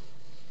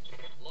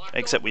 Locked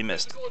Except on we for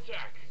missed. physical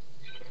attack.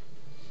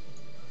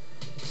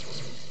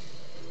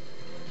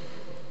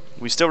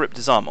 We still ripped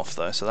his arm off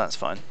though, so that's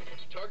fine.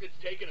 Target's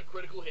taken a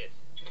critical hit.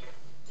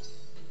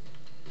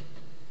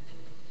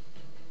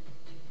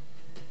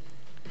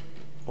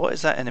 What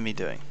is that enemy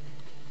doing?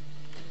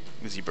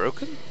 Is he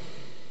broken?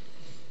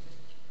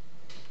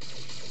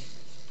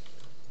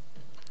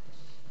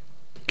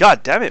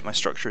 God damn it, my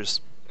structure is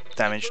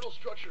damaged. Internal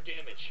structure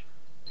damage.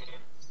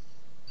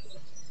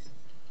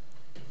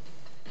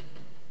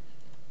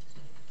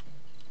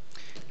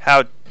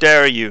 How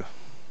dare you!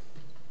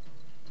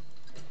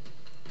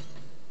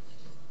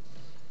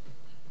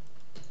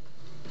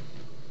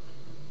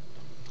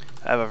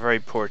 I have a very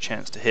poor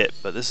chance to hit,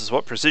 but this is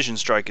what precision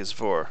strike is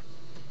for.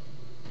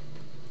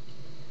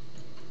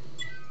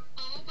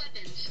 All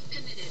weapons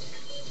committed.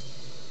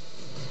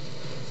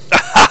 Ha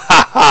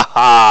ha ha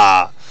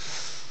ha!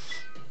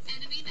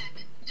 Enemy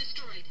mech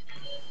destroyed.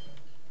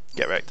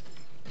 Get wrecked.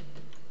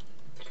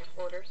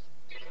 Orders.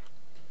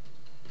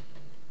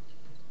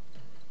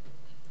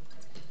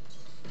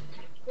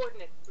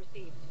 Coordinates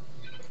received.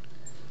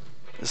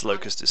 This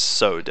locust is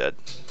so dead.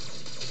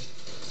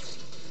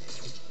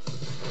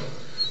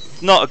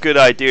 Not a good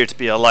idea to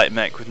be a light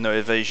mech with no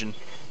evasion.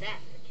 That's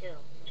a kill.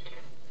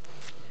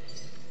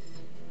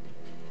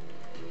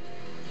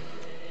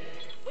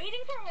 Waiting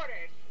for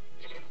orders.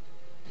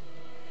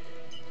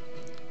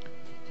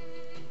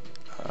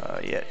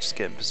 Yeah, just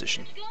get in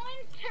position.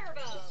 Going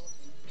turbo.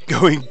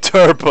 Going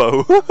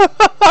turbo!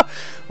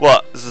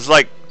 What? This is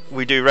like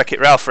we do Wreck-It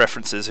Ralph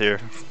references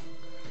here.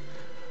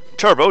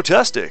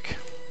 Turbo-tastic!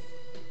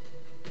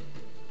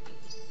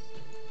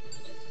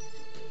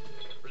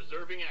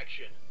 Reserving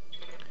action.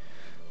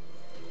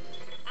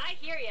 I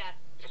hear ya.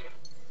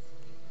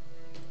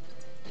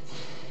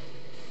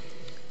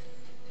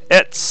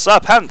 It's a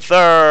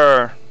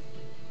panther!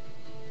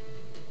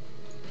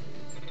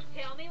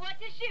 Tell me what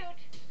to shoot.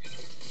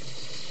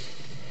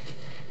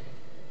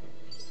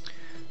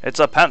 It's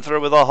a panther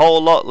with a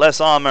whole lot less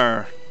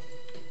armor.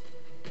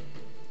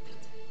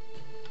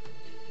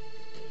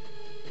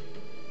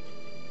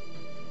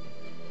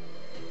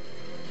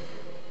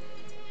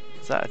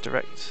 Is that a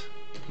direct?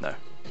 No.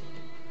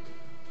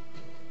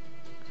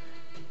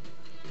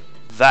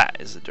 That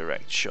is a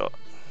direct shot.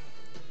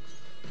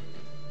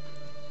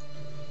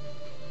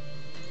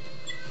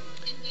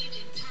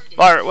 Engaging target.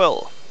 Fire at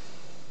will.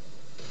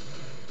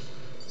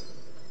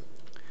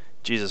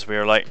 Jesus, we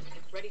are like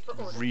Ready for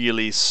orders.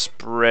 really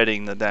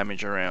spreading the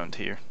damage around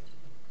here.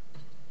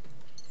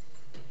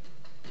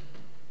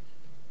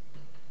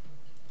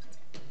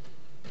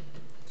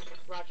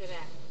 Roger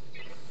that.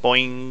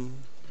 Boing.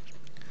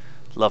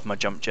 Love my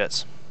jump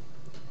jets.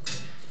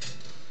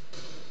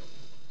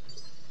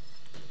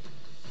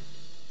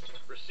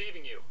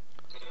 Receiving you.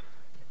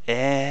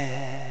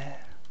 Eh.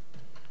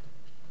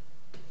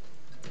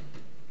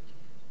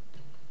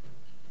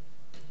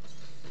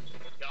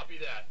 Copy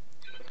that.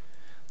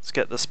 Let's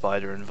get the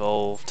spider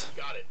involved.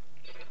 Got it.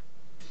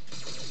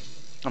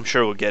 I'm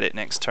sure we'll get it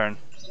next turn.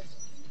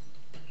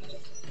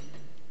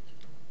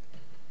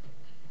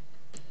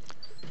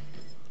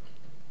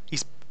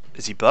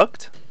 Is he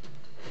bugged?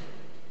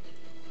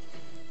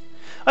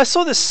 I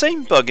saw this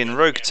same bug in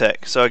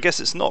BattleTech, so I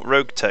guess it's not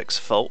BattleTech's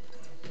fault.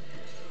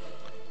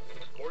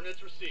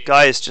 Coordinates received.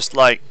 Guy is just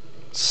like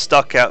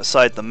stuck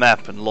outside the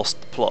map and lost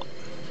the plot.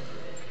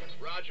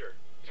 Roger.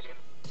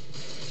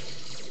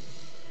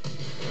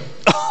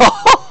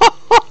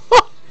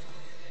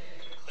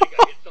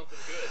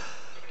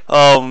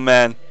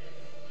 man.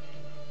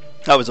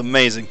 That was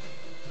amazing.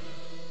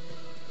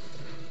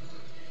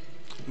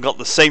 Got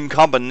the same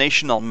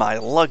combination on my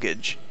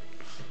luggage.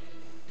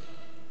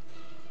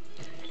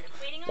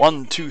 Waiting on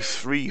 1, 2,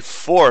 3,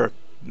 4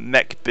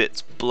 mech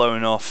bits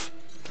blown off.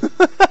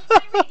 Radio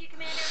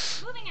commander.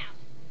 Moving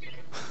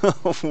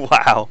out.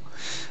 Wow.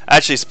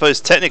 Actually, suppose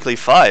technically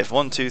 5.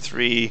 1, 2,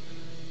 3,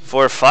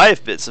 4,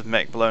 5 bits of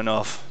mech blown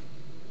off.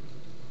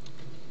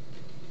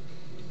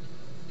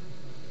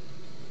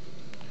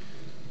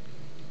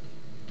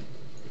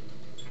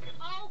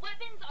 All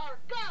weapons are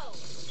go.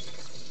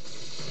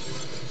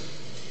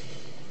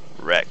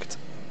 Wrecked.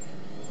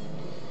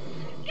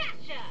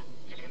 Gotcha.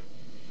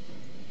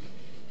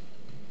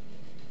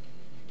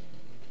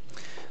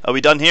 Are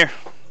we done here?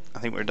 I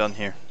think we're done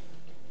here.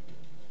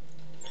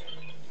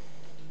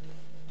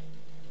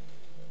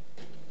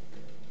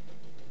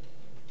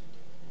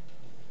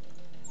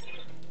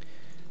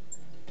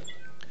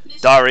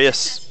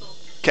 Darius,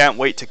 can't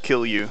wait to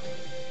kill you.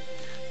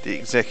 The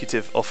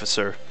executive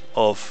officer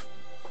of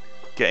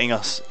getting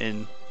us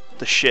in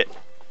the shit.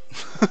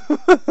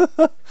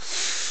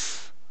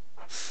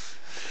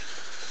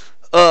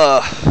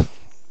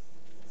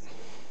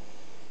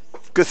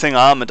 Good thing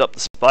I armored up the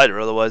spider,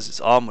 otherwise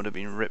its arm would have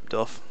been ripped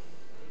off.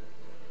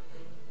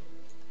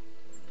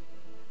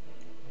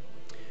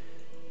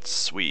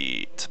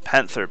 Sweet.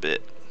 Panther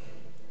bit.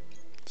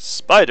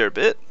 Spider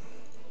bit.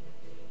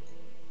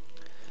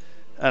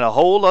 And a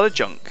whole lot of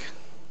junk.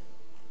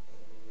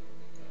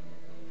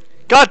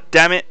 God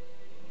damn it!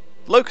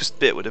 Locust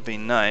bit would have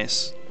been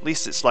nice. At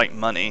least it's like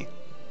money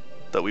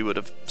that we would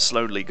have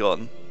slowly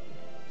gotten.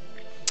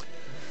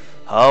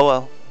 Oh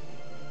well.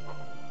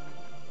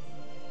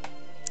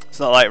 It's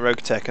not like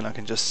BattleTech and I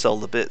can just sell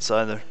the bits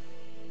either.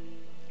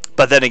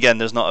 But then again,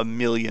 there's not a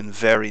million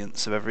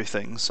variants of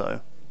everything,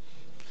 so...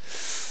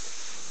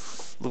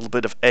 A little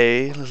bit of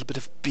A, a little bit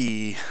of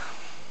B.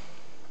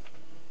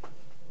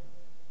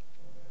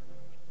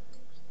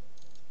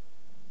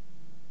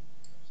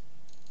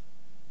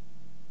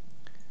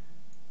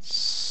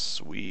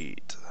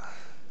 Sweet.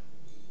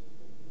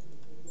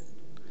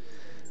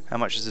 How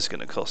much is this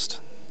going to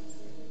cost?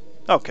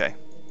 Okay.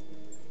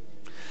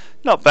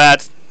 Not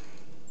bad.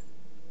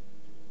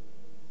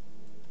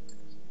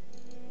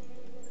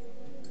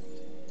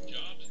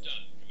 Job's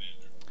done,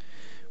 Commander.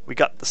 We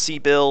got the sea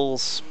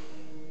bills.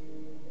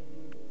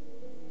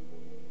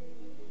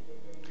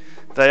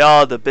 They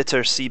are the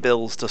bitter sea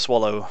bills to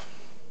swallow.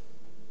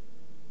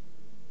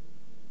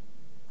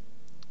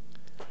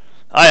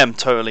 I am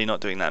totally not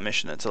doing that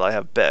mission until I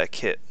have better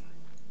kit.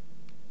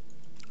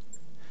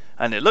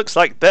 And it looks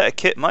like better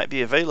kit might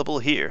be available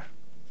here.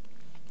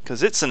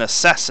 Because it's an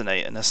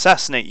assassinate, and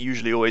assassinate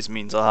usually always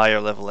means a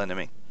higher level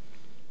enemy.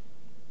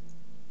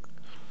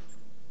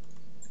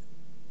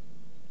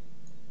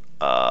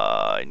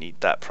 I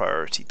need that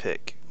priority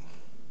pick.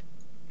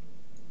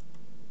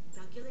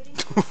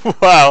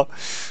 Wow,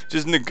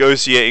 just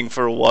negotiating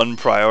for one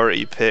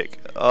priority pick.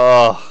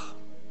 Oh,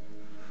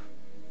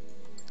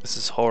 this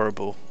is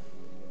horrible.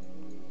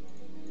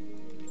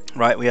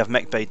 Right, we have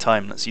mech bay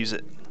time, let's use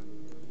it.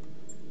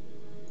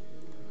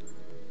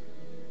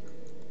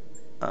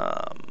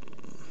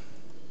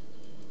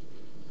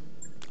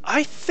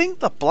 I think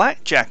the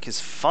blackjack is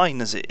fine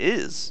as it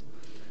is.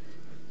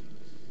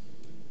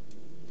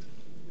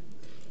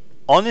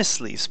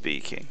 Honestly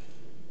speaking.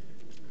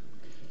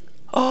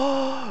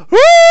 Oh!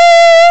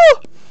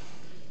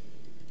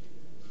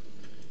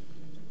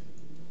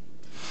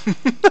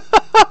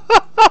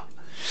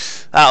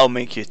 That'll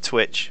make you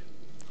twitch.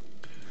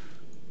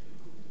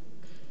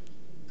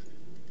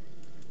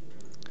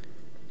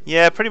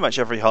 Yeah, pretty much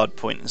every hard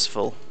point is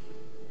full.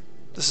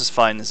 This is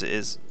fine as it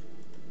is.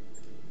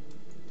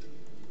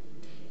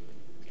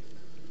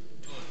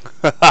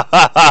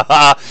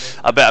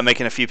 I bet I'm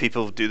making a few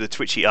people do the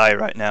twitchy eye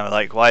right now,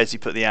 like, why has he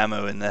put the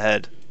ammo in the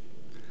head?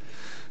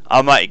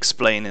 I might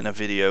explain in a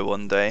video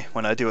one day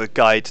when I do a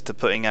guide to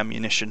putting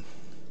ammunition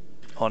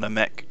on a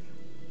mech.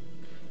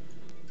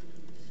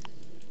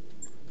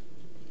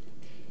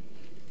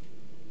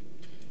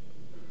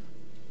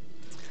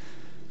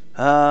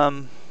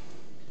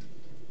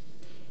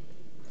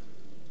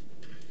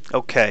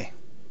 Okay.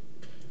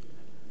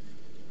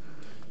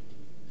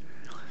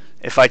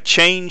 If I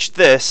change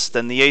this,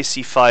 then the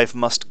AC5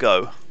 must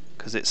go,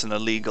 because it's an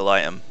illegal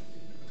item.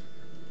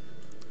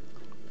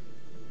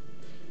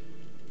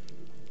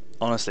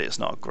 Honestly, it's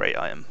not a great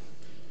item.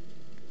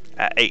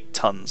 At 8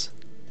 tons.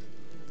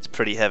 It's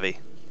pretty heavy.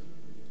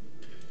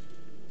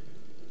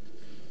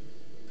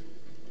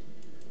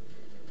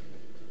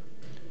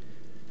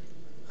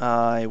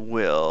 I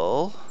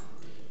will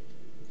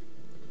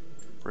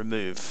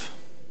remove.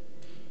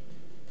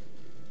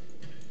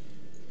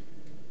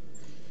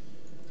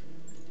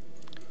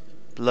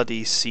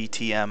 Bloody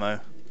CT ammo.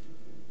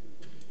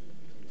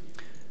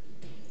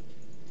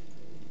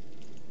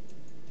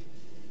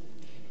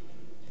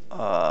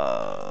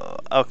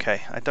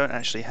 Okay, I don't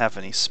actually have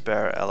any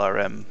spare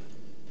LRM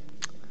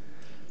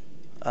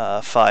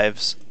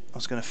 5s. I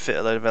was going to fit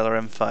a load of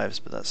LRM 5s,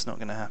 but that's not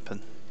going to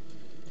happen.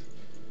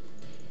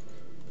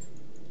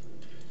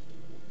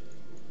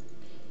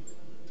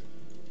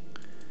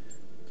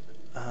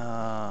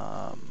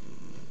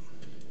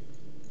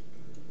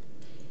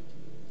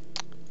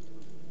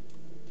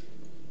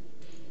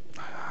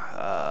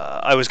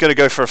 I was going to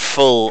go for a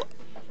full,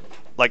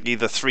 like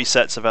either 3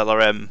 sets of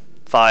LRM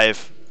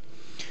 5.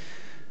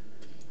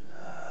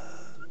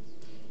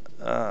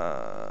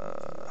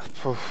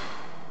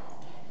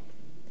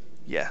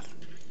 Yeah.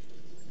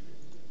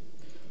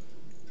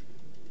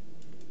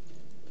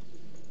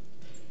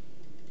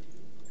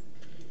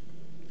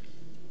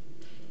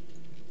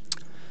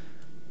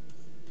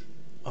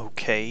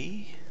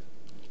 Okay.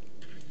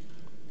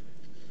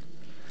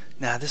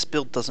 Nah, this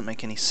build doesn't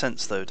make any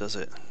sense though, does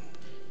it?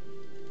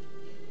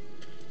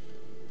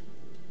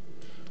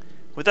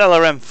 With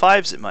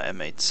LRM5s it might have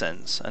made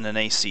sense, and an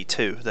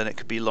AC2, then it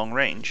could be long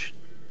range.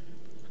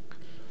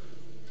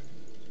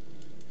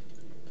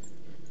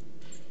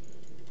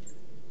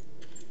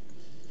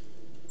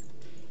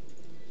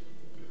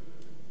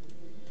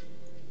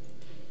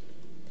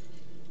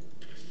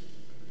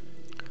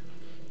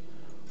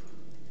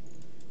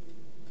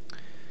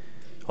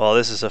 Well,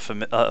 this is a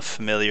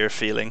familiar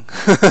feeling.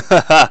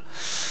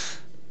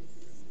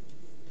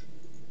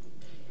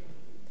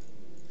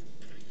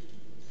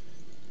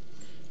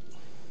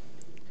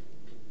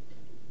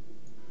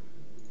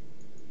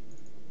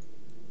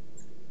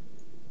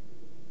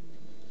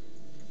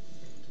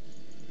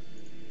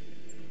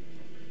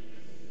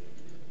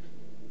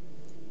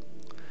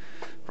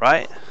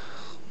 Right?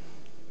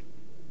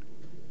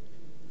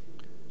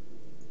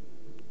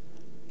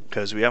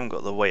 Because we haven't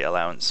got the weight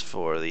allowance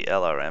for the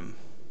LRM.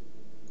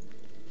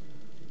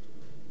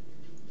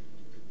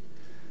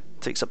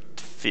 Takes up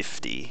to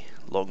 50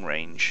 long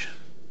range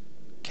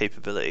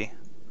capability.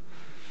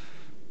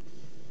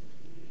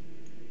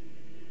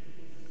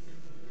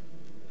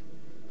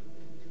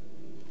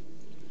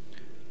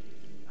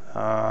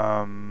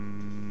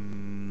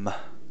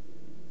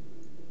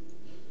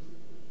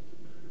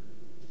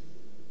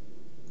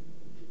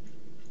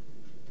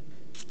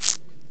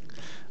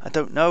 I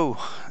don't know.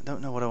 I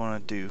don't know what I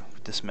want to do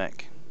with this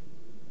mech.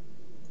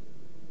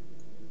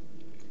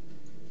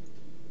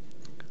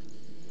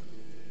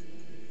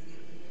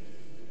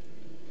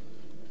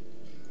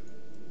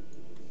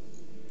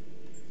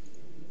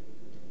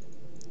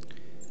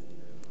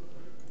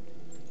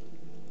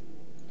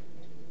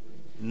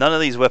 None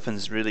of these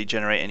weapons really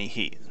generate any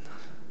heat,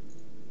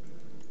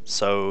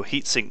 so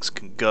heat sinks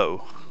can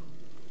go,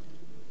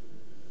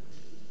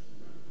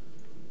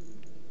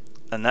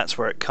 and that's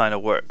where it kind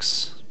of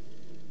works.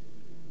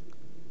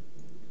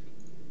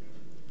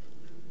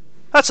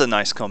 That's a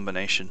nice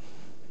combination,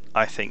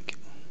 I think.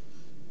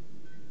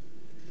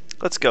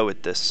 Let's go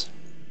with this.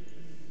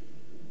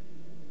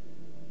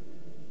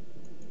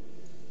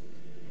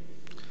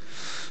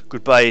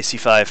 Goodbye,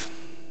 AC5.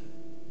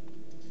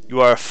 You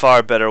are a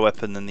far better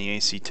weapon than the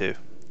AC2.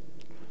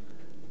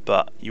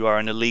 But you are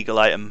an illegal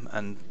item,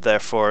 and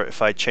therefore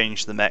if I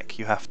change the mech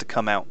you have to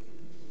come out.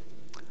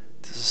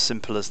 It's as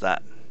simple as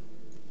that.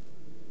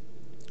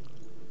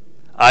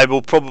 I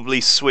will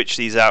probably switch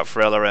these out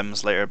for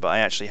LRMs later, but I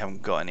actually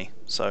haven't got any,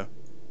 so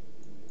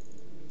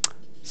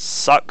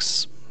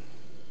sucks.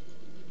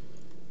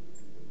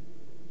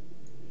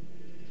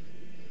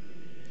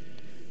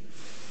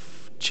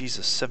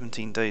 Jesus,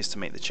 17 days to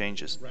make the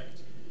changes. Right.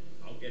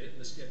 I'll get it in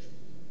the schedule.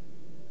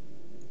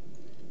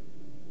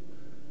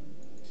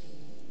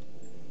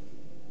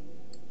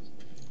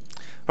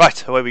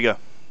 Right, away we go.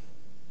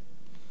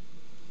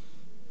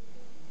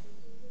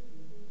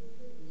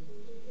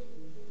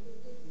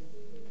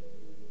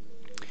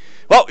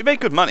 Well, we made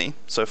good money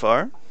so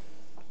far,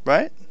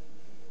 right?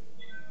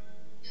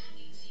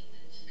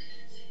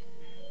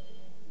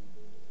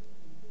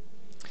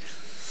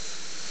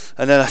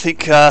 And then I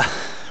think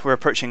we're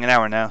approaching an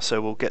hour now,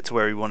 so we'll get to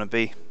where we want to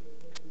be.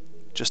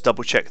 Just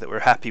double check that we're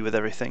happy with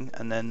everything,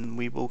 and then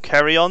we will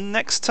carry on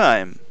next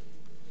time.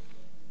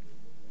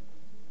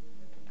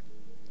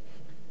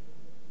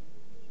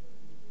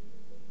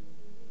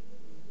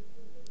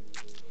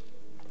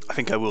 I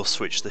think I will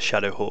switch the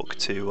Shadowhawk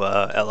to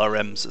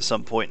LRMs at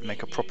some point and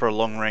make a proper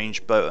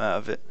long-range boat out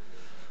of it.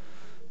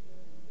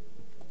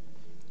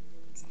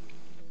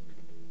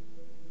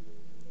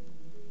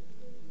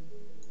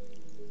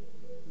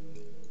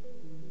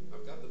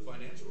 I've got the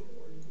financial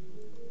report.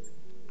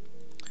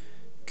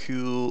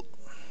 Cool.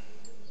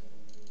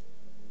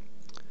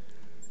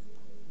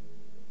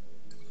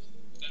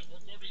 That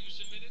work order you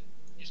submitted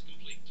is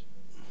complete.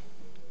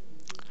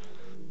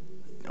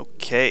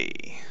 Okay.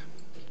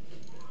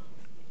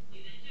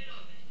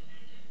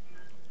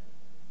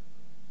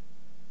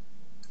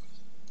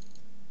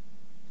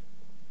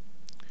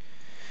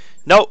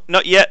 No,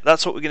 not yet.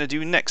 That's what we're going to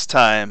do next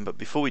time. But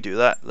before we do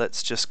that,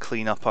 let's just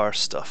clean up our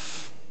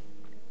stuff.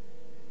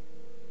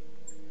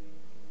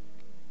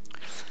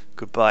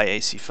 Goodbye,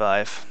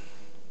 AC5.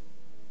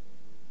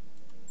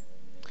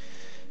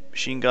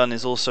 Machine gun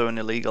is also an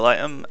illegal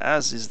item,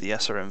 as is the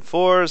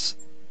SRM4s.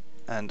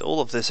 And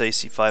all of this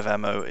AC5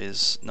 ammo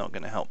is not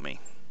going to help me.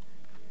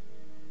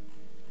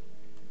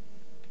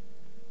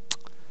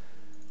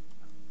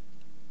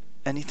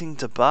 Anything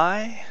to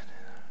buy?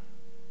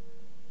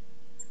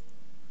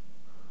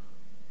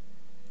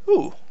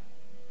 Ooh.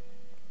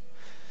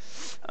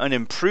 An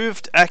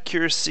improved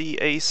accuracy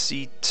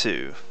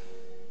AC2.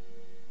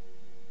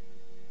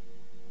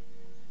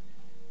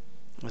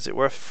 Is it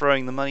worth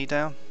throwing the money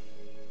down?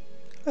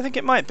 I think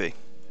it might be.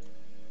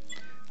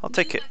 I'll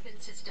take it. Weapon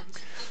systems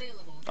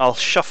available. I'll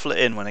shuffle it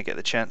in when I get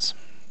the chance.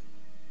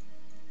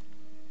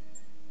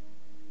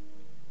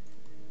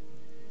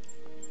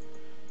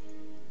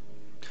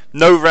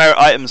 No rare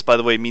items, by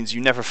the way, means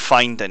you never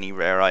find any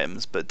rare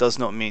items, but it does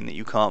not mean that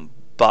you can't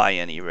buy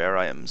any rare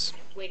items.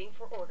 Waiting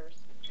for orders.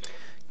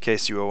 In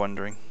case you were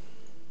wondering.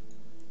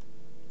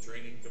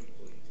 Training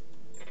complete.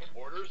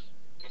 Orders?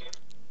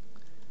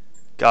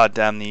 God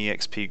damn, the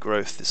EXP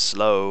growth is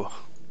slow.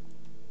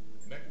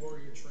 Mech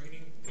warrior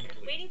training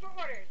complete. Waiting for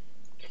orders.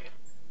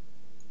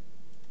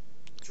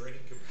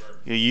 Training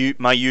confirmed.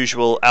 My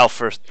usual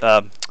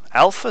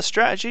alpha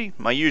strategy?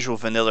 My usual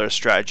vanilla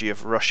strategy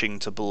of rushing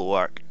to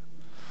bulwark.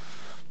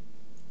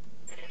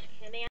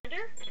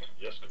 Commander?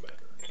 Yes,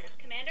 Commander.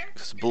 Commander?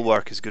 Because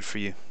bulwark is good for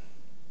you.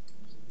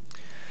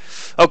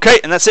 Okay,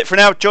 and that's it for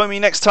now. Join me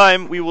next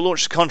time. We will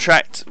launch the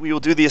contract. We will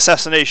do the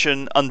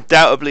assassination.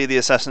 Undoubtedly, the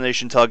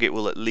assassination target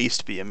will at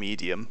least be a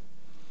medium,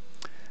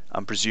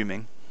 I'm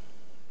presuming.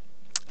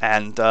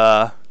 And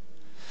we're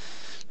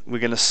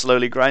going to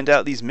slowly grind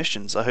out these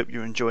missions. I hope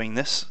you're enjoying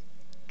this.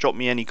 Drop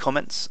me any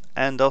comments,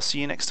 and I'll see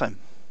you next time.